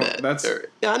Mortal Kombat.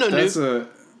 I know Noob.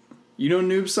 You know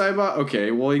Noob Saibot? Okay,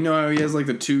 well, you know how he has like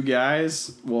the two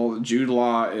guys? Well, Jude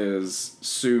Law is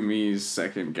Sue Me's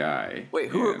second guy. Wait,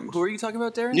 who are you talking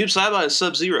about, Darren? Noob Saibot is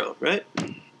Sub-Zero, right?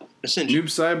 Noob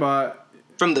Saibot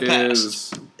from the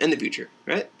past and the future,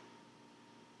 right?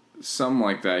 Something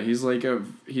like that. He's like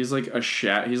the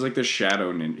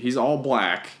shadow ninja. He's all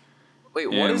black. Wait,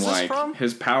 what is this from?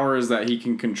 His power is that he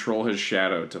can control his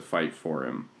shadow to fight for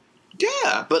him.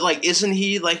 Yeah, but like, isn't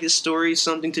he like his story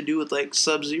something to do with like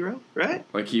Sub-Zero, right?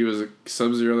 Like he was a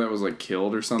Sub-Zero that was like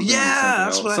killed or something. Yeah,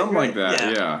 something like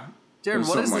that. Yeah. Darren,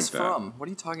 what is this from? What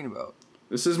are you talking about?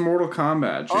 This is Mortal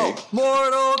Kombat, Jake. Oh,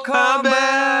 Mortal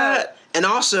Kombat! And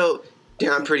also,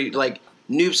 Darren, I'm pretty like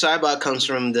Noob Saibot comes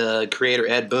from the creator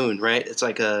Ed Boon, right? It's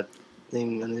like a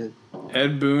thing.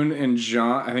 Ed Boon and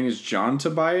I think it's John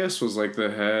Tobias was like the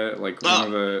head, like one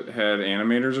of the head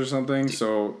animators or something.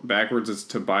 So backwards, it's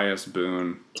Tobias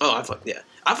Boon. Oh,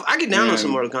 I get down on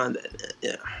some Mortal Kombat.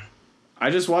 Yeah. I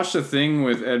just watched a thing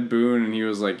with Ed Boon, and he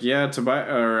was like, "Yeah,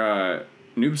 Noob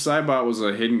Saibot was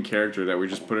a hidden character that we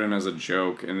just put in as a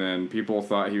joke, and then people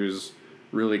thought he was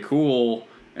really cool,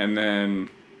 and then."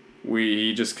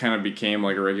 He just kind of became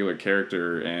like a regular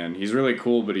character, and he's really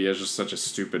cool, but he has just such a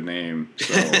stupid name.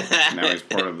 So now he's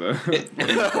part of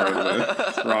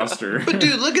the roster. But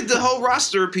dude, look at the whole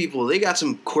roster of people. They got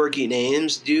some quirky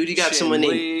names, dude. You got someone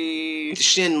named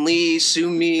Shin Lee,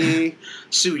 Sue Mi,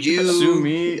 Sue Yu. Sue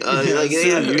Mi, Sue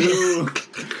Yu.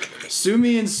 Sue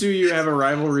Mi and Sue Yu have a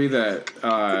rivalry that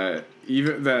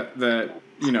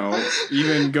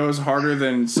even goes harder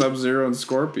than Sub-Zero and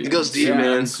Scorpion. It goes deep,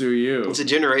 man. And Suyu. It's a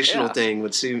generational thing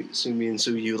with Sumi and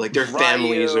Suyu. Like, their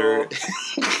families are...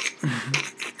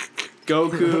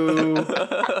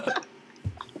 Goku.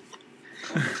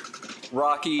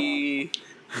 Rocky.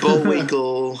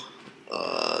 Bullwinkle.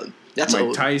 That's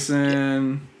Mike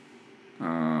Tyson.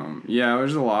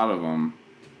 There's a lot of them.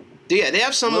 Yeah, they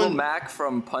have someone... Little Mac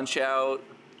from Punch-Out.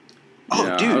 Oh,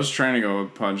 yeah, dude. I was trying to go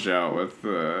with Punch-Out with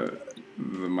the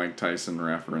Mike Tyson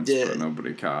reference, but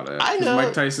nobody caught it. I know.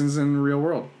 Mike Tyson's in the real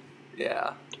world.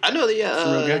 Yeah. I know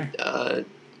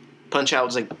Punch-Out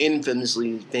was, like,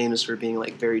 infamously famous for being,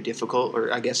 like, very difficult,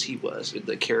 or I guess he was.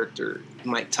 The character,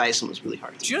 Mike Tyson, was really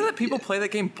hard. Do you know that people play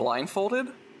that game blindfolded?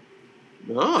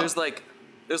 No. There's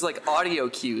audio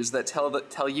cues that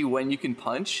tell you when you can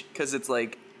punch, because it's,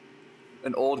 like,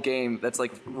 an old game that's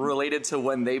like related to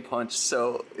when they punch,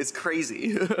 so it's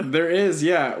crazy. There is,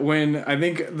 yeah. When I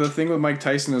think the thing with Mike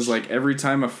Tyson is like every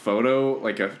time a photo,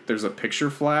 there's a picture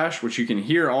flash, which you can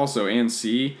hear also and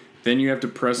see, then you have to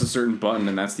press a certain button,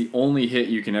 and that's the only hit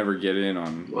you can ever get in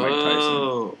on Mike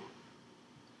Tyson.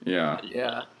 Yeah.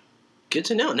 Yeah. Good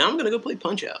to know. Now I'm gonna go play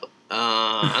Punch-Out.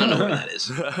 I don't know where that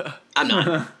is. I'm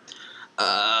not.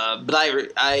 But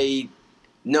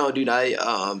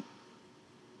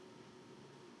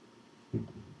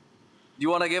You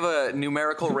want to give a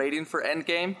numerical rating for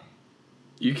Endgame?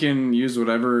 You can use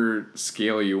whatever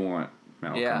scale you want,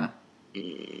 Malcolm. Yeah.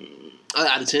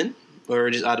 Out of 10?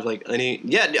 Or just out of, like, any...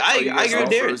 Yeah, I agree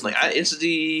with Darren. Like, it's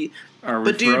the... Are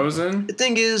we Frozen? The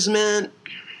thing is, man,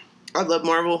 I love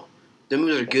Marvel. The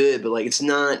movies are good, but, like, it's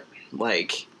not,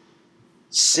 like,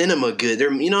 cinema good.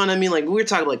 You know what I mean? Like, we're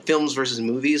talking, like, films versus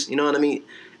movies. You know what I mean?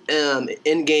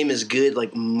 Endgame is good,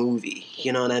 like, movie.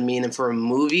 You know what I mean? And for a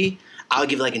movie... I'll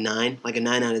give it like a 9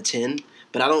 out of 10.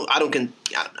 But I don't know.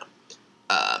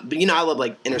 But I love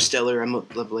like Interstellar. I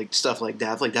love like stuff like that.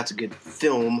 I feel like that's a good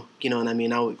film. You know what I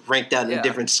mean? I would rank that in a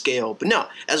different scale. But no,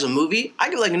 as a movie, I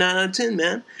give it like a 9 out of 10,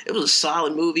 man. It was a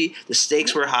solid movie. The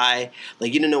stakes were high.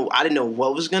 Like I didn't know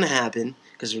what was gonna happen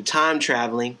because they're time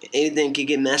traveling. Anything could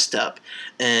get messed up.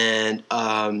 And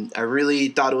I really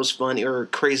thought it was funny or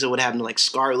crazy what happened to like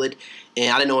Scarlet. And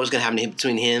I didn't know what was going to happen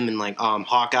between him and, like,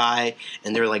 Hawkeye.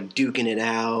 And they're, like, duking it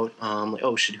out. Like,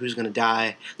 oh, shit, who's going to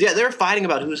die? Yeah, they were fighting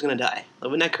about who's going to die. Like,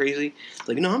 wasn't that crazy?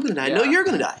 Like, no, I'm going to die. Yeah. No, you're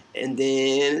going to die. And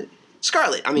then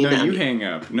Scarlet. Hang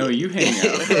up. No, you hang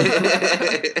up.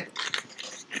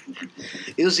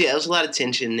 It was a lot of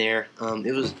tension there.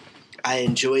 I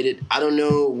enjoyed it. I don't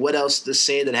know what else to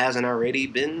say that hasn't already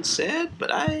been said, but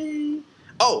not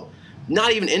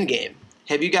even Endgame.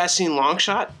 Have you guys seen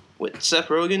Longshot with Seth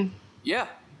Rogen? Yeah.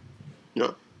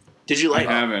 No. Did you like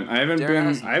it? I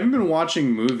haven't been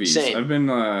watching movies. Same. I've been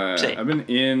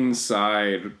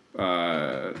inside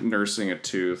nursing a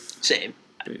tooth. Same.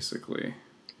 Basically.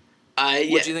 What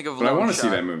do you think of Longshot? But I want to see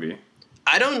that movie.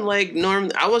 I don't like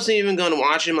I wasn't even going to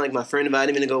watch him. Like my friend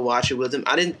invited me to go watch it with him.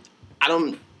 I didn't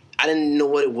know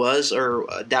what it was or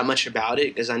that much about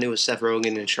it because I knew it was Seth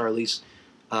Rogen and Charlize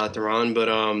Theron, but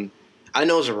I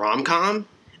know it was a rom-com.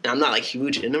 And I'm not like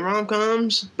huge into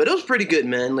rom-coms, but it was pretty good,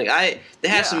 man. Like they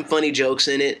had some funny jokes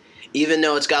in it, even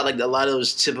though it's got like a lot of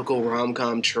those typical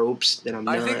rom-com tropes that I'm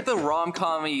not. I think the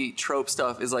rom-com-y trope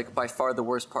stuff is like by far the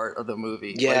worst part of the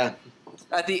movie. Yeah. Like,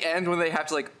 at the end when they have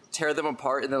to like tear them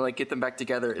apart and then like get them back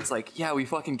together, it's like, yeah, we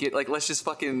fucking get like let's just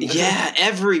fucking. Yeah,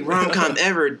 every rom-com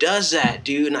ever does that,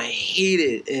 dude, and I hate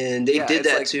it. And they did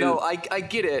that too. No, I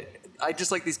get it. I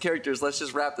just like these characters. Let's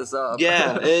just wrap this up.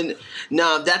 Yeah, and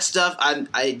that stuff I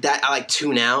like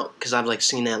tune out because I've like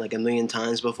seen that like a million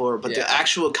times before. But the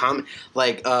actual comedic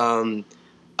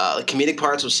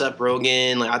parts with Seth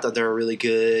Rogen, like I thought they were really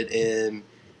good. And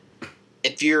I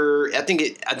think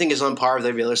it's on par with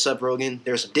every other Seth Rogen.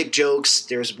 There's dick jokes,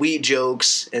 there's weed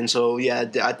jokes, and so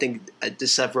I think the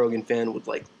Seth Rogen fan would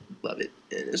like love it,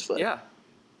 and it's fun. Yeah,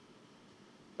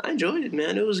 I enjoyed it,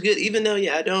 man. It was good, even though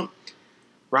I don't.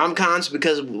 Rom-coms,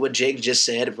 because of what Jake just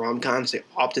said, rom-coms, they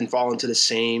often fall into the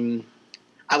same...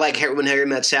 I like When Harry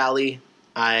Met Sally.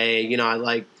 I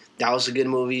like... That was a good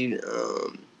movie.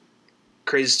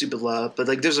 Crazy Stupid Love. But,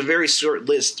 like, there's a very short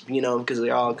list, because they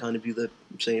all kind of do the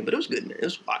same. But it was good, man. It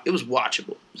was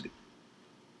watchable. It was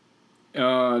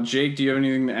good. Jake, do you have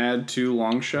anything to add to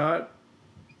Longshot?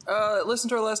 Listen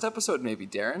to our last episode, maybe,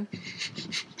 Darren.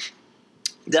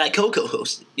 Did I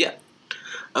co-host? Yeah.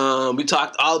 We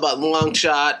talked all about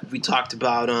Longshot. We talked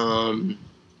about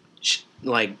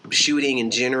shooting in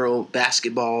general,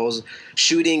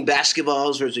 shooting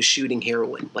basketballs versus shooting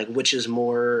heroin, like which is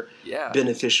more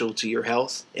beneficial to your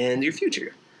health and your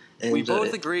future. And we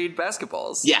both agreed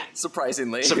basketballs. Yeah,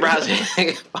 surprisingly.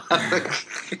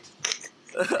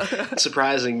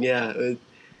 Surprising, yeah.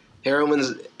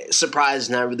 Heroin's surprise is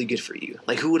not really good for you.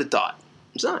 Like, who would have thought?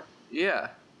 It's not. Yeah.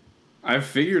 I've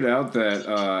figured out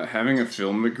that having a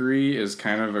film degree is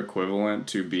kind of equivalent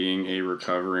to being a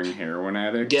recovering heroin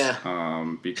addict. Yeah.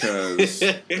 Because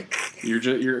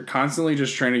you're constantly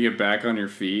just trying to get back on your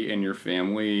feet, and your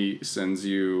family sends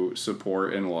you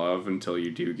support and love until you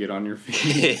do get on your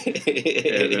feet.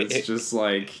 And it's just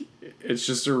like, it's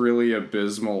just a really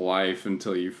abysmal life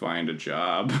until you find a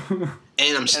job.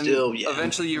 And I'm still, yeah.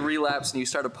 Eventually you relapse and you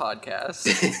start a podcast.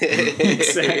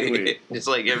 Exactly. It's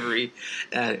like every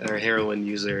or heroin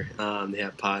user, they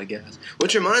have podcasts.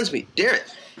 Which reminds me, Darren,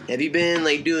 have you been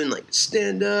like doing like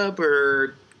stand up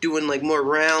or doing like more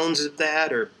rounds of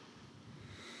that or?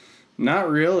 Not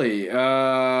really.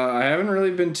 I haven't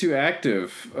really been too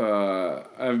active.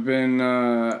 I've been.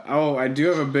 I do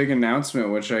have a big announcement,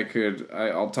 which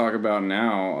I'll talk about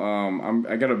now.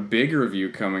 I got a big review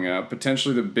coming up,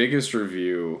 potentially the biggest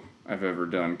review I've ever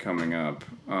done coming up.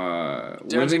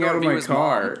 Living out of my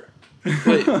car.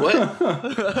 Wait, what?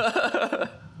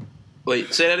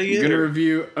 Wait, say that again.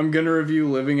 I'm gonna review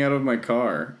Living Out of My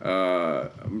Car.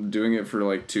 I'm doing it for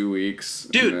like 2 weeks.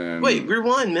 Dude, wait,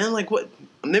 rewind, man. Like what?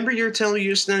 Remember you were telling me you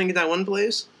were standing at that one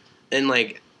place in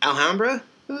like Alhambra?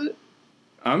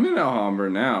 I'm in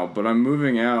Alhambra now, but I'm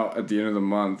moving out at the end of the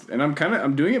month, and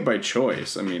I'm doing it by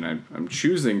choice. I mean, I'm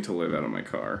choosing to live out of my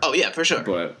car. Oh yeah, for sure.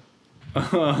 But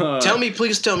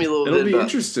please tell me a little bit. It'll be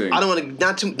interesting. I don't want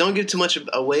to don't give too much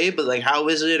away, but like, how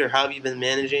is it, or how have you been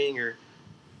managing, or?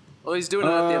 Well, he's doing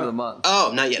it at the end of the month.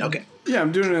 Oh, not yet. Okay. Yeah,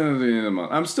 I'm doing it at the end of the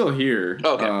month. I'm still here.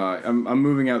 Okay. I'm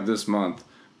moving out this month.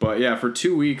 But yeah, for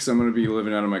 2 weeks I'm gonna be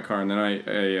living out of my car, and then I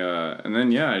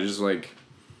just like,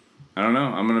 I don't know.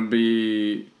 I'm gonna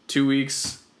be 2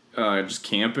 weeks just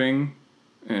camping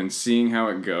and seeing how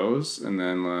it goes, and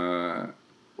then we're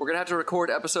gonna have to record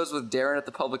episodes with Darren at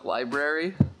the public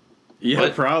library. Yeah,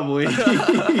 what? Probably.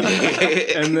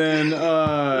 And then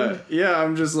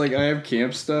I'm just like, I have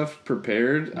camp stuff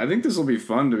prepared. I think this will be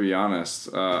fun, to be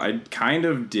honest. I kind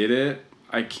of did it.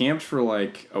 I camped for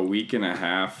like a week and a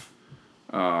half.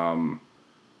 And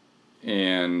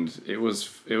it was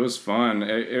fun.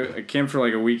 I camped for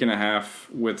like a week and a half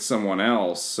with someone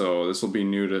else, so this will be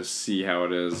new to see how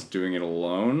it is doing it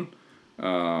alone.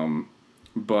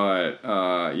 But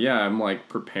I'm like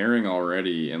preparing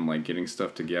already and like getting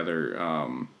stuff together.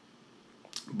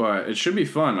 But it should be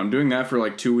fun. I'm doing that for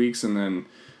like 2 weeks, and then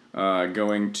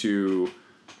going to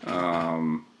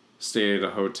stay at a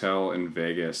hotel in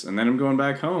Vegas, and then I'm going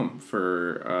back home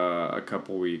for a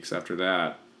couple weeks after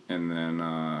that, and then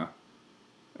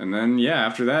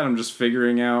after that I'm just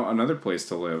figuring out another place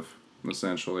to live,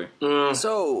 essentially.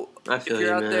 So if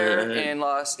you're out there in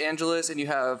Los Angeles and you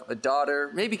have a daughter,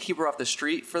 maybe keep her off the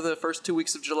street for the first 2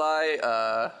 weeks of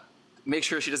July. Make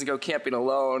sure she doesn't go camping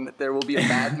alone. There will be a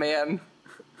madman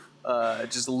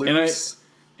just loose.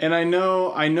 And I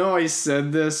know I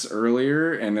said this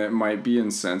earlier, and it might be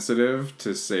insensitive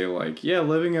to say, like, yeah,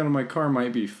 living out of my car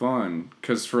might be fun.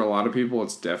 Because for a lot of people,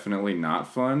 it's definitely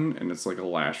not fun, and it's like a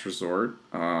last resort.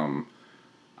 I'm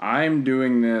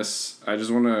doing this, I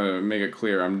just want to make it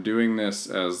clear, I'm doing this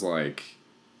as, like,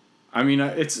 I mean,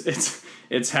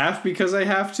 it's half because I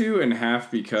have to, and half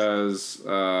because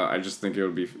I just think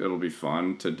it'll be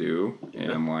fun to do.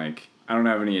 Yeah. And, like, I don't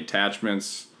have any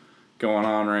attachments going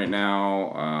on right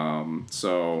now,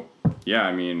 so yeah,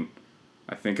 I mean,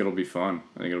 I think it'll be fun.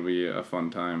 I think it'll be a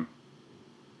fun time,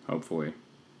 hopefully.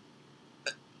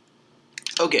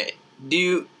 Okay,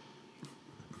 I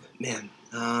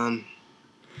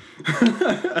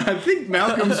think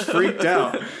Malcolm's freaked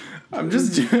out. I'm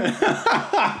just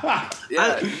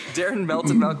Darren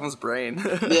melted Malcolm's brain.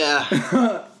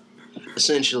 Yeah,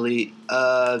 essentially.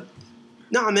 No,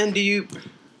 man, do you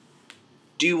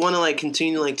want to like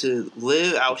continue like to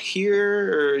live out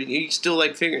here, or are you still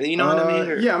like figuring? You know what I mean?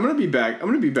 Or? Yeah, I'm gonna be back. I'm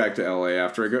gonna be back to LA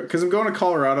after I go, because I'm going to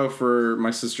Colorado for my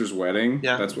sister's wedding.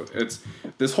 Yeah, that's what it's.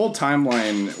 This whole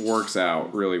timeline works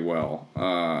out really well.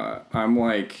 I'm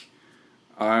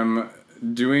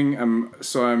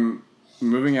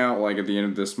moving out like at the end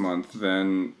of this month.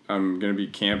 Then I'm gonna be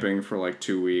camping for like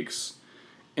 2 weeks.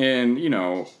 And, you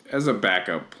know, as a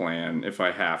backup plan, if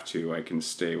I have to, I can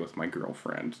stay with my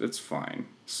girlfriend. It's fine.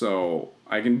 So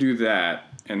I can do that.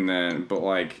 And then, but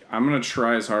like, I'm going to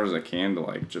try as hard as I can to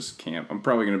like just camp. I'm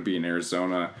probably going to be in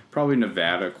Arizona, probably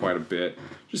Nevada quite a bit,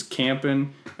 just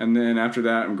camping. And then after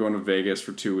that, I'm going to Vegas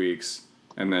for 2 weeks.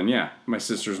 And then, yeah, my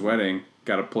sister's wedding,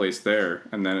 got a place there.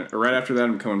 And then right after that,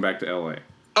 I'm coming back to LA.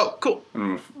 Oh, cool.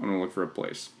 I'm gonna look for a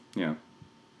place. Yeah.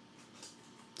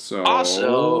 So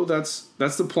also, that's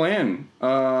the plan.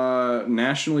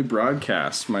 Nationally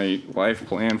broadcast my life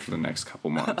plan for the next couple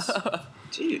months.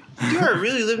 Dude, you are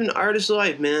really living the artist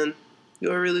life, man.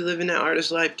 You are really living that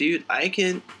artist life, dude. I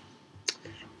can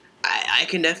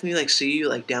definitely like see you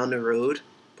like down the road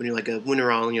when you're like when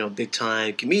you're all, you know, big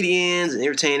time comedians and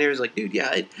entertainers. Like, dude,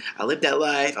 yeah, I lived that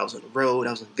life. I was on the road.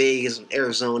 I was in Vegas, in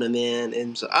Arizona, man.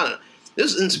 And so I don't know.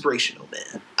 This is inspirational,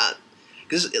 man.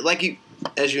 Because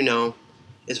as you know,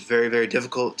 it's very, very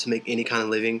difficult to make any kind of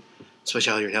living,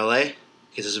 especially out here in LA,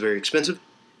 because it's very expensive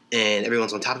and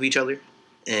everyone's on top of each other.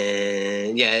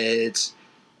 And yeah, it's.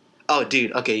 Oh,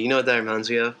 dude. Okay, you know what that reminds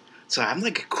me of? Sorry, I'm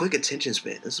like a quick attention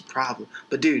span. That's a problem.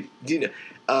 But dude, do you know,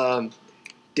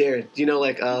 Darren? Do you know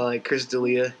like Chris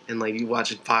D'Elia and like you watch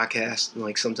his podcast and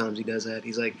like sometimes he does that.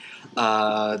 He's like,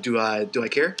 do I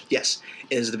care? Yes.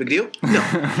 Is it a big deal? No.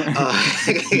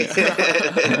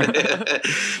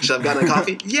 Should I've gotten a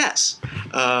coffee? Yes.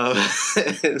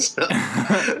 So,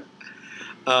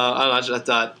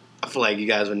 I feel like you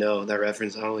guys would know that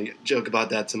reference. I only joke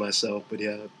about that to myself, but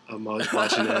yeah, I'm always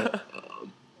watching that.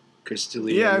 Chris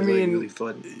D'Elia. Yeah, I mean, really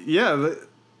fun. Yeah,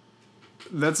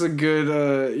 that's a good.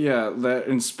 That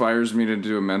inspires me to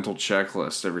do a mental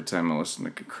checklist every time I listen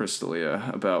to Chris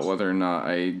D'Elia about whether or not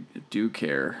I do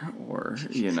care, or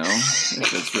you know,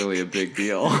 if it's really a big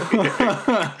deal.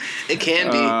 It can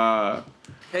be.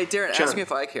 Hey, Darren, ask me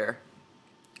if I care.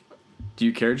 Do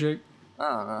you care, Jake? I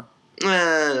don't know.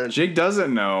 Jake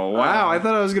doesn't know. Wow, I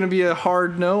thought it was going to be a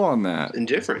hard no on that.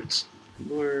 Indifference.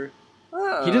 Or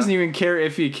he doesn't even care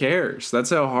if he cares.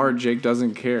 That's how hard Jake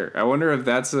doesn't care. I wonder if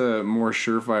that's a more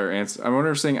surefire answer. I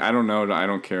wonder if saying I don't know to I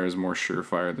don't care is more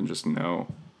surefire than just no.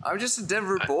 I'm just a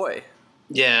Denver boy.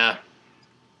 Yeah.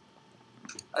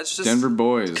 That's just Denver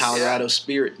boys. Colorado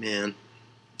spirit, man.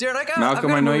 Darren,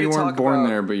 Malcolm, I know you weren't born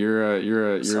there, but you're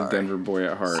a Denver boy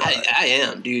at heart. I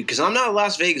am, dude, because I'm not a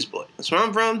Las Vegas boy. That's where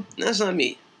I'm from. That's not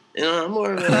me. You know, I'm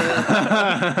more of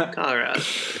a Colorado.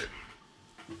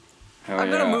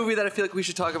 I've got a movie that I feel like we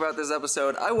should talk about this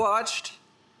episode. I watched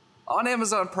on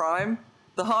Amazon Prime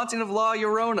The Haunting of La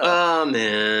Llorona. Oh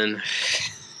man,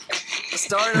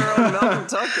 starring our own Malcolm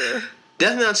Tucker.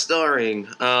 Definitely not starring,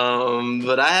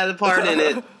 but I had a part in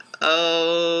it.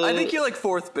 I think you're like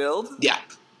fourth build. Yeah.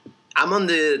 I'm on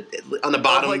the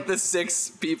bottom. Of like the 6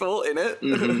 people in it.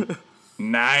 Mm-hmm.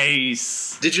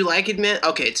 Nice. Did you like it, man?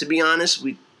 Okay, to be honest,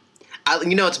 you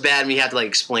know it's bad when you have to like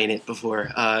explain it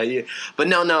before. But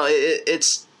no,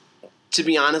 it's to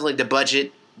be honest, like the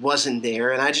budget wasn't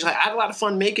there, and I had a lot of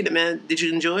fun making it, man. Did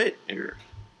you enjoy it?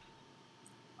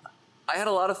 I had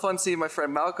a lot of fun seeing my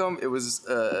friend Malcolm. It was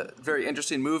a very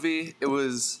interesting movie.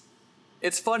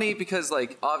 It's funny because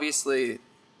like obviously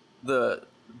the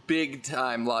big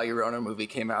time La Llorona movie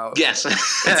came out. Yes.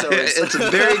 It's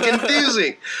very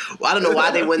confusing. Well, I don't know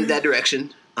why they went in that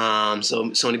direction.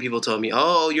 So many people told me,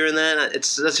 "Oh, you're in that." It's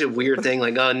such a weird thing.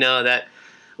 Like, oh no, that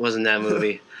wasn't that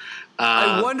movie.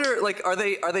 I wonder, like, are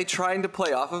they trying to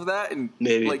play off of that and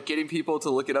maybe like getting people to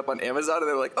look it up on Amazon and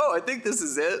they're like, "Oh, I think this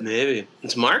is it." Maybe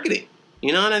it's marketing.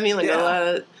 You know what I mean? Like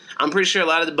I'm pretty sure a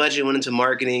lot of the budget went into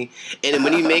marketing, and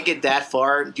when you make it that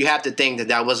far, you have to think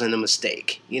that wasn't a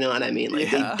mistake. You know what I mean? Like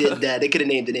they did that. They could have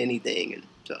named it anything, and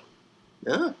so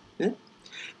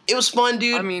it was fun,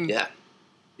 dude. I mean, yeah.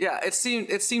 It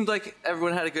seemed like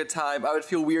everyone had a good time. I would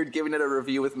feel weird giving it a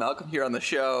review with Malcolm here on the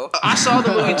show. I saw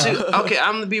the movie too. Okay,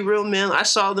 I'm gonna be real, man. I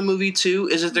saw the movie too.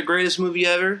 Is it the greatest movie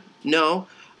ever? No.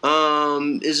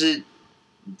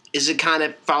 Is it kind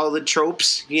of follow the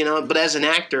tropes, you know? But as an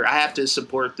actor, I have to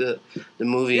support the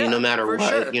movie no matter what.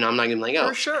 Sure. You know, I'm not gonna be like, oh,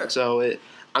 for sure. So and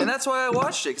that's why I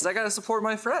watched it, because I got to support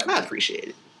my friend. I appreciate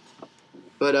it.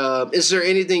 But is there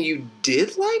anything you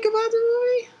did like about the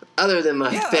movie other than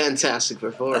my fantastic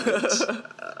performance?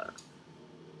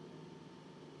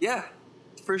 Yeah,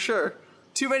 for sure.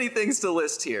 Too many things to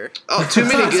list here. Oh, too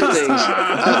many good things.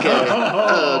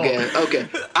 Okay.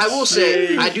 I will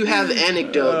say I do have an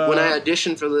anecdote. When I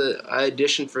auditioned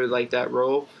for like that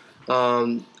role,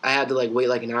 I had to like wait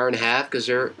like an hour and a half because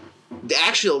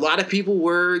actually a lot of people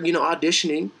were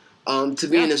auditioning to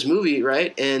be in this movie,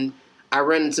 right? And I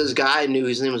ran into this guy I knew.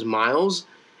 His name was Miles,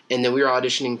 and then we were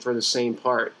auditioning for the same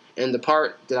part. And the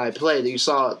part that I played, that you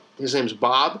saw, his name's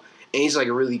Bob, and he's like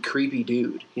a really creepy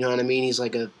dude. You know what I mean? He's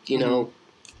like a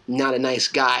not a nice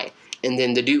guy. And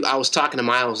then the dude, I was talking to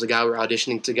Miles, the guy we were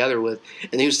auditioning together with,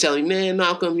 and he was telling me, "Man,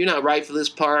 Malcolm, you're not right for this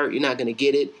part. You're not going to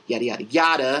get it, yada, yada,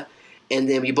 yada." And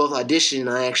then we both auditioned, and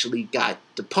I actually got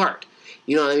the part.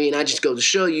 You know what I mean? I just go to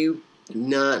show you, do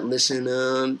not listen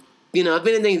to if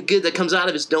anything good that comes out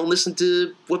of it, don't listen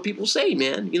to what people say,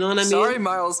 man. You know what I mean? Sorry,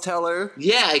 Miles Teller.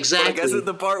 Yeah, exactly. But I guess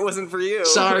the part wasn't for you.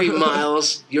 Sorry,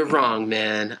 Miles. You're wrong,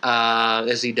 man.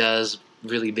 As he does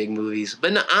really big movies.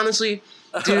 But no, honestly,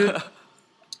 dude,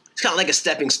 it's kind of like a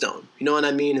stepping stone. You know what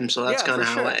I mean? And so that's kind of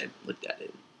how I looked at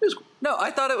it. It was cool. No,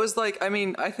 I thought it was like, I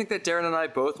mean, I think that Darren and I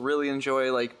both really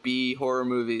enjoy like B horror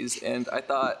movies, and I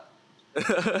thought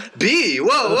B,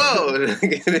 whoa.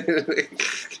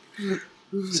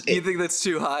 You think that's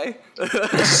too high?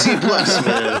 C plus,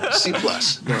 man. C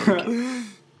plus. No,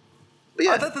 but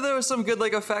yeah. I thought that there was some good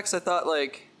like effects. I thought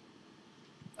like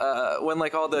when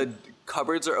like all the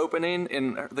cupboards are opening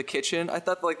in the kitchen, I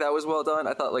thought like that was well done.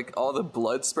 I thought like all the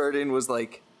blood spurting was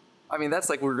like, I mean, that's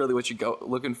like really what you go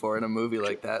looking for in a movie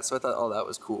like that. So I thought, that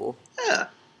was cool. Yeah.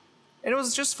 And it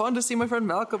was just fun to see my friend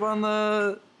Malcolm on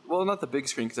the, well, not the big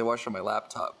screen because I watched it on my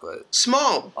laptop, but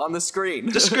small on the screen.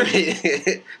 The screen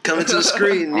coming to the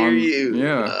screen near you.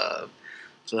 Yeah.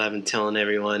 That's what I've been telling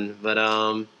everyone. But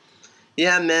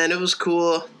yeah, man, it was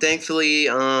cool. Thankfully,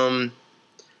 it's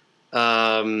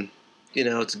a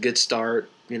good start.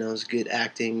 It's a good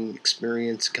acting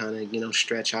experience. Kind of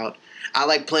stretch out. I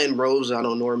like playing roles I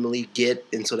don't normally get,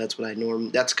 and so that's what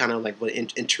that's kind of like what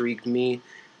intrigued me.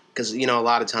 Because, a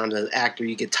lot of times as an actor,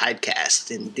 you get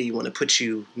typecast, and they want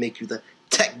to make you the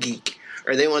tech geek,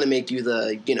 or they want to make you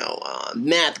the,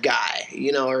 math guy,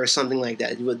 or something like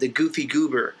that, the goofy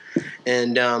goober.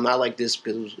 And I like this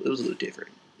because it was a little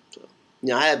different. So,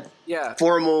 I had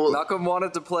formal... Malcolm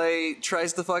wanted to play,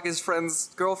 tries to fuck his friend's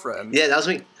girlfriend. Yeah, that was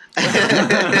me.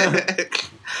 I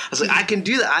was like, I can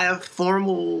do that. I have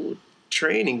formal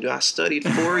training. I studied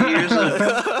 4 years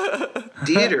of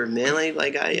theater, man.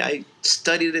 Like I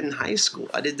studied it in high school.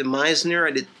 I did the Meisner.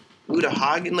 I did Uta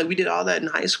Hagen. Like we did all that in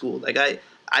high school. Like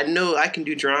I know I can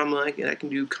do drama. I can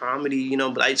do comedy.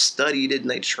 But I studied it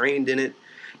and I trained in it.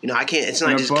 I can't. It's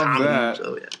not just comedy.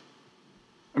 So yeah.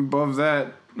 Above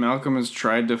that, Malcolm has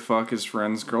tried to fuck his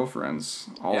friends' girlfriends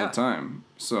all the time.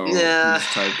 So yeah,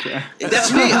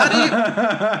 that's me. How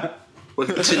do you?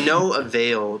 To no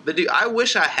avail. But dude, I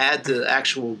wish I had the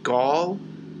actual gall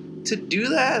to do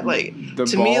that. Like the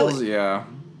to balls, me, yeah.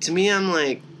 To me, I'm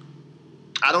like,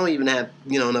 I don't even have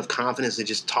enough confidence to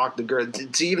just talk to girls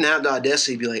to even have the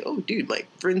audacity to be like, oh, dude, my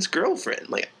friend's girlfriend.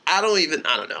 Like I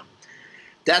don't know.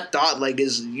 That thought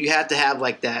is you have to have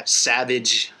like that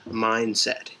savage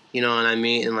mindset. You know what I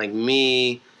mean? And like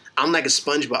me, I'm like a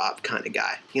SpongeBob kind of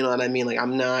guy. You know what I mean? Like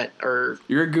I'm not, or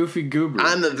you're a goofy goober.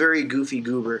 I'm a very goofy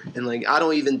goober, and like I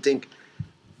don't even think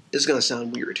it's gonna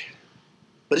sound weird,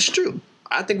 but it's true.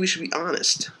 I think we should be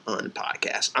honest on the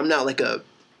podcast. I'm not like a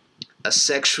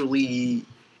sexually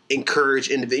encouraged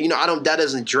individual. I don't. That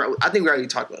doesn't drive. I think we already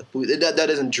talked about it. That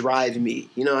doesn't drive me.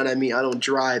 You know what I mean? I don't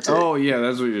drive. Yeah,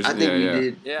 that's what you're saying. I think we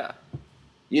did. Yeah.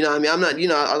 You know what I mean? I'm not.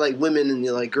 I like women and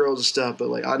like girls and stuff, but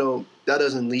like I don't. That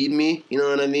doesn't lead me, you know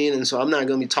what I mean? And so I'm not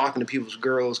going to be talking to people's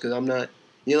girls because I'm not,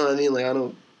 you know what I mean? Like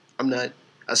I'm not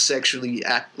a sexually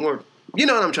or you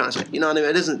know what I'm trying to say? You know what I mean?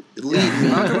 It doesn't lead me.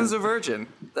 Malcolm's a virgin.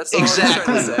 That's all I'm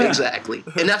trying to say. Exactly.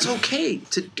 And that's okay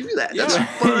to do that. That's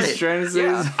fine. He's trying to say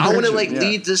I want to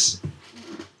lead this,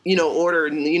 order,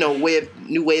 new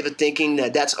wave of thinking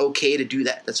that's okay to do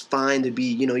that. That's fine to be,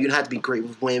 you don't have to be great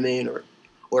with women or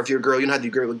if you're a girl, you don't have to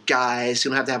be great with guys. You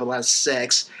don't have to have a lot of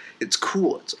sex. It's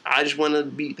cool. I just want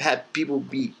to have people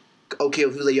be okay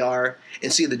with who they are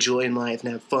and see the joy in life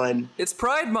and have fun. It's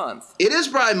Pride Month. It is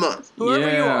Pride Month. Whoever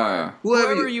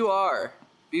you are,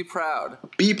 be proud.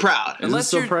 Be proud.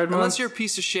 Unless you're a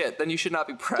piece of shit, then you should not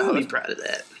be proud. Don't be proud of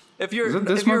that. If you're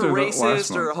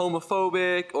racist or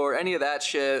homophobic or any of that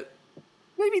shit,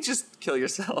 maybe just kill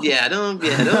yourself. Yeah, don't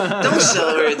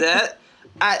celebrate that.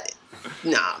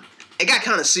 It got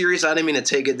kind of serious. I didn't mean to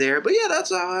take it there, but yeah,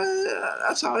 that's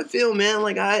how I feel, man.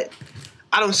 Like I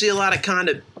don't see a lot of kind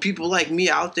of people like me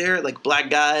out there, like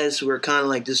black guys who are kind of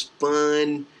like this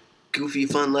fun, goofy,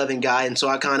 fun-loving guy, and so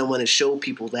I kind of want to show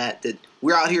people that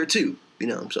we're out here too,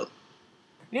 So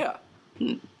yeah,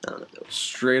 I don't know.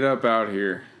 Straight up out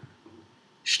here.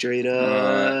 Straight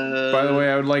up. By the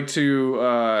way, I would like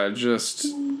to just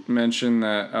mention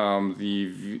that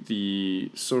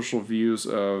the social views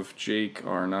of Jake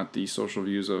are not the social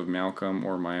views of Malcolm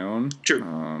or my own.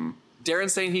 True.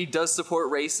 Darren's saying he does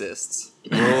support racists.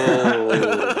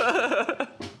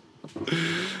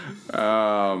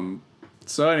 Oh.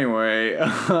 So anyway,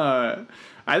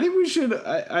 I think we should.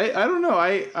 I don't know.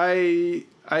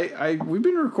 We've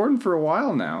been recording for a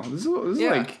while now. This is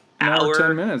like an hour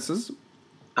 10 minutes.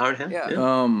 Hour and a half.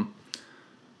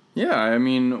 Yeah. I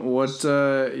mean, what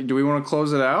do we want to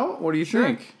close it out? What do you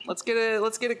think? Let's get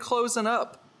it closing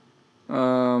up.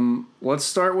 Let's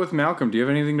start with Malcolm. Do you have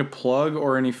anything to plug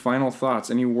or any final thoughts?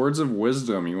 Any words of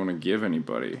wisdom you want to give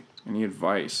anybody? Any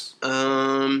advice?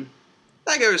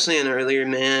 Like I was saying earlier,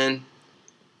 man,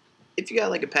 if you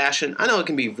got like a passion, I know it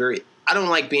can be I don't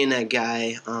like being that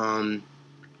guy,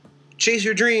 chase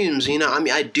your dreams, you know, I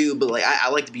mean, I do, but like, I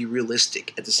like to be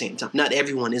realistic at the same time. Not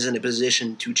everyone is in a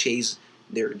position to chase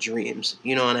their dreams,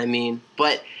 you know what I mean?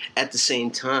 But at the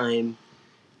same time,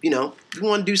 you know, if you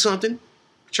want to do something,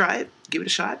 try it, give it a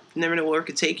shot. You never know where it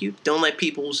could take you. Don't let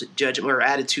people's judgment or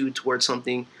attitude towards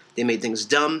something, they made things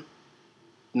dumb,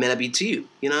 it may not be to you.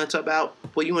 You know, it's about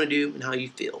what you want to do and how you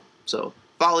feel. So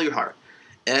follow your heart.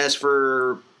 As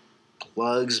for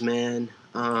plugs, man,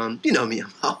 you know me,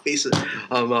 I'm always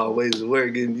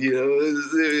working, you know,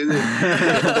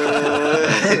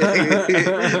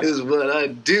 is what I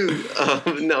do.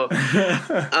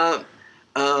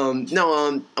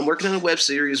 I'm working on a web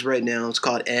series right now. It's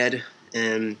called Ed,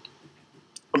 and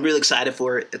I'm really excited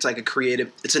for it. It's like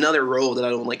it's another role that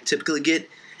I don't like typically get,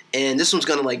 and this one's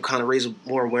gonna like kind of raise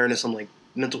more awareness on like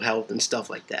mental health and stuff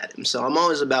like that. And so I'm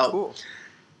always about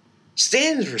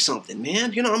standing for something,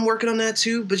 man. You know, I'm working on that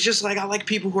too, but just like I like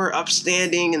people who are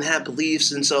upstanding and have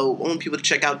beliefs, and so I want people to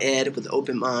check out Ed with an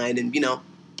open mind and, you know,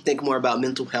 think more about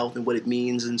mental health and what it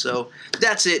means. And so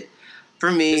that's it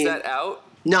for me. Is that out?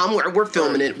 No, we're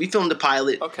filming it. We filmed the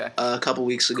pilot a couple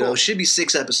weeks ago. Cool. It should be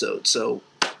 6 episodes, so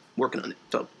working on it.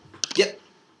 So, yep.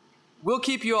 We'll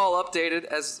keep you all updated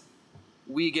as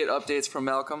we get updates from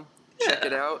Malcolm. Check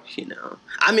it out. You know,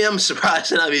 I mean, I'm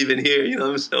surprised that I'm even here. You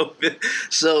know, I'm so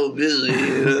busy.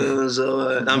 You know,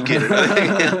 so I'm kidding.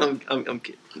 I'm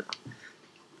kidding. No.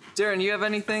 Darren, you have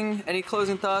anything? Any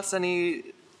closing thoughts?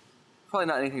 Probably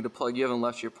not anything to plug. You haven't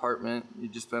left your apartment.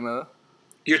 You've just been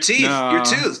your teeth. Your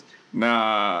tooth.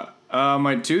 Nah.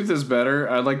 My tooth is better.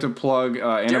 I'd like to plug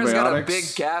antibiotics. Darren's got a big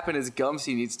gap in his gums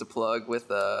he needs to plug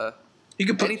with you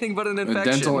can put anything but an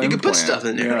infection. You can put stuff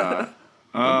in there.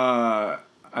 Yeah.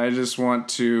 I just want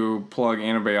to plug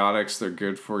antibiotics. They're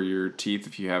good for your teeth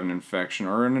if you have an infection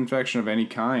or an infection of any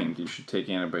kind. You should take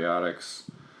antibiotics.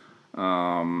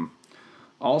 Just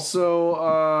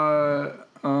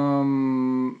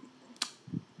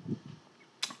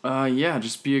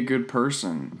be a good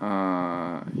person.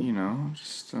 You know,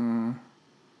 just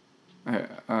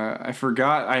I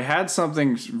forgot I had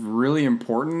something really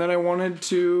important that I wanted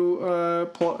to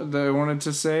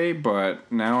say,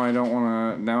 but now I don't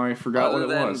want to. Now I forgot what it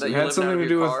was. It had something to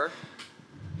do with.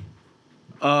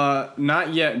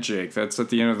 Not yet, Jake. That's at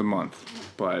the end of the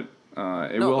month, but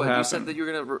it will happen. You said that you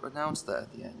were going to announce that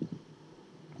at the end.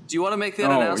 Do you want to make that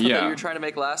announcement that you were trying to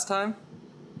make last time?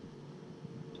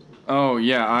 Oh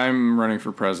yeah, I'm running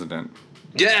for president.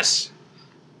 Yes.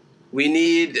 We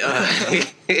need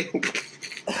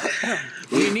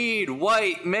we need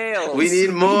white males. We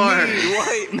need more. We need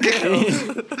white males.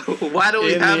 Why don't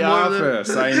we have in the more office?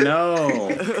 Of them?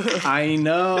 I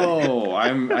know.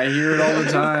 I hear it all the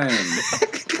time.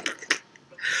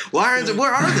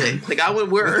 Where are they? Like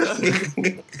where?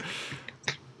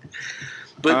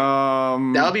 But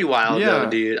that would be wild, though,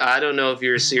 dude. I don't know if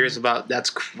you're serious about. That's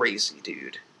crazy,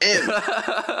 dude.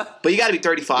 But you got to be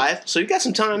 35, so you got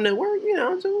some time to work. You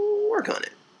know, to work on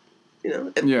it. You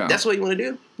know, if that's what you want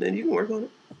to do, then you can work on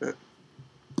it.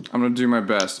 I'm gonna do my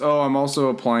best. Oh, I'm also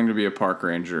applying to be a park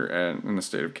ranger in the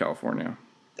state of California.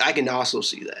 I can also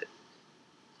see that.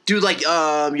 Dude, like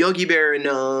Yogi Bear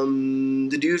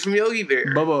and the dude from Yogi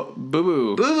Bear. Boo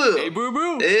Boo. Hey, Boo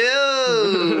Boo.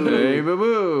 Ew. Hey, Boo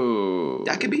Boo.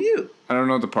 That could be you. I don't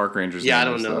know what the park ranger's name is. Yeah, I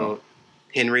don't know. Though.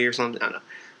 Henry or something. I don't know.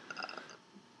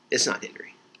 It's not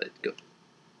Henry, but go.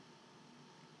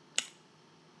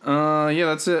 Yeah,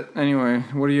 that's it. Anyway,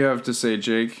 what do you have to say,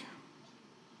 Jake?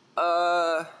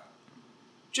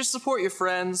 Just support your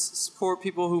friends. Support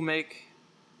people who make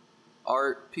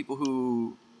art. People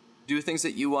who do things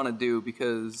that you want to do,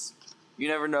 because you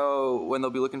never know when they'll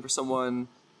be looking for someone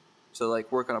to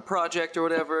like work on a project or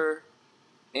whatever.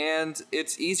 And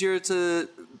it's easier to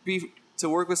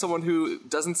work with someone who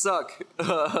doesn't suck.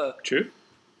 True.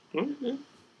 Mm-hmm.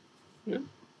 Yeah.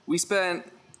 We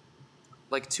spent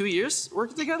like 2 years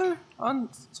working together on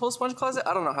Soul Sponge Closet.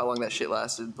 I don't know how long that shit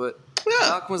lasted, but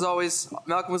Malcolm was always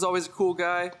a cool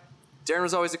guy. Darren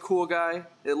was always a cool guy.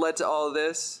 It led to all of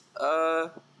this. You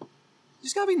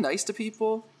just gotta be nice to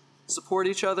people, support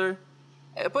each other,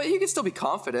 but you can still be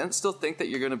confident, still think that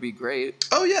you're gonna be great.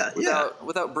 Oh yeah,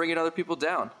 without bringing other people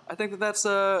down. I think that's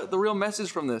the real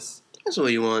message from this. That's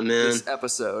what you want, man. This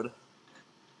episode.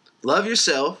 Love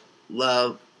yourself.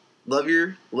 Love what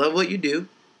you do,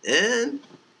 and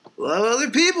love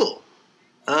other people.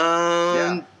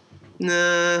 Nah,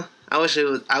 I wish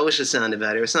it sounded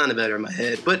better. It sounded better in my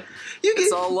head, but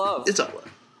it's all love. It's all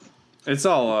love. It's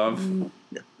all love.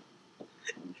 No.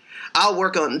 I'll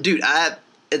work on, dude.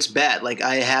 It's bad. Like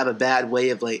I have a bad way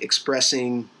of like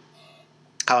expressing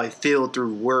how I feel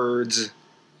through words,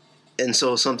 and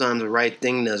so sometimes the right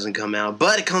thing doesn't come out.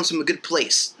 But it comes from a good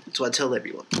place. That's what I tell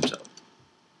everyone. So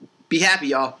be happy,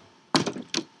 y'all.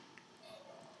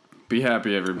 Be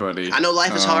happy, everybody. I know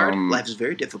life is hard. Life is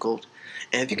very difficult.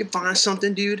 And if you can find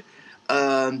something, dude,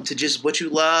 to just what you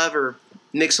love or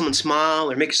make someone smile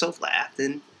or make yourself laugh,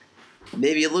 then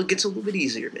maybe it gets a little bit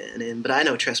easier, man. But I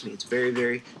know, trust me, it's very,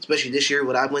 very, especially this year,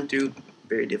 what I went through,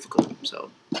 very difficult.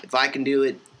 So if I can do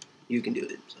it, you can do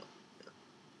it. So,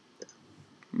 yeah.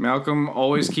 Malcolm,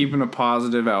 always keeping a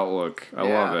positive outlook. I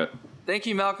love it. Thank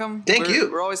you, Malcolm. Thank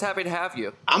you. We're always happy to have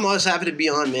you. I'm always happy to be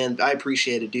on, man. I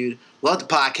appreciate it, dude. Love the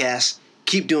podcast.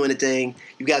 Keep doing the thing.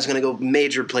 You guys are going to go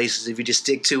major places if you just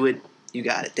stick to it. You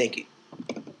got it. Thank you.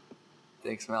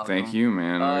 Thanks, Malcolm. Thank you,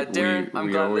 man. Darren,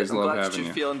 I'm glad that you.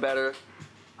 You're feeling better.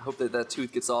 I hope that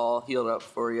tooth gets all healed up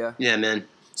for you. Yeah, man.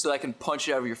 So that I can punch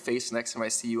you out of your face next time I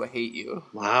see you. I hate you.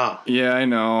 Wow. Yeah, I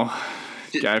know.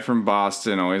 Guy from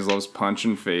Boston always loves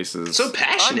punching faces. So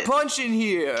passionate. I'm punching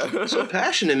here. So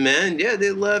passionate, man. Yeah,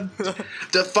 they love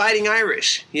the Fighting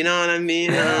Irish. You know what I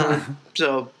mean?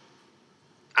 So,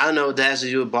 I don't know what that has to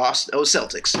do with Boston. Oh,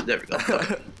 Celtics. There we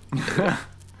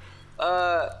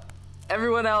go.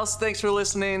 Everyone else, thanks for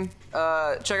listening.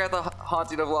 Check out The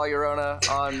Haunting of La Llorona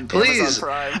on Amazon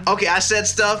Prime. Okay, I said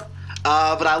stuff,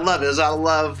 but I love it. It was out of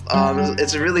love.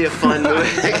 It's really a fun movie.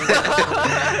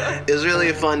 It was really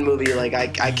a fun movie. Like,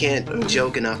 I can't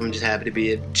joke enough. I'm just happy to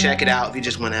be it. Check it out if you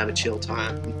just want to have a chill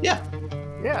time. Yeah.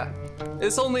 Yeah.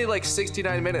 It's only like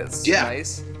 69 minutes. Yeah.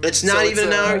 Nice. It's not even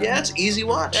an hour. Yeah, it's easy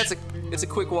watch. It's a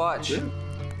quick watch.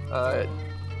 Yeah.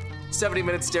 70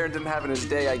 minutes Darren didn't have in his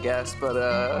day, I guess, but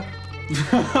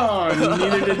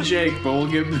neither did Jake, but we'll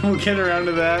get around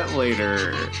to that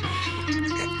later.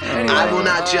 Anyway, I will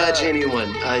not judge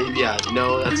anyone.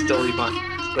 No, that's totally fine.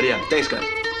 But yeah, thanks, guys.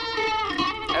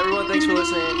 Everyone, thanks for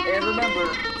listening, and remember,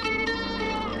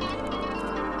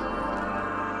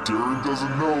 Darren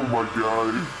doesn't know, my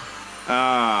guy.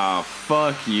 Ah,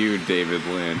 fuck you, David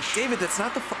Lynch. David, that's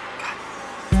not the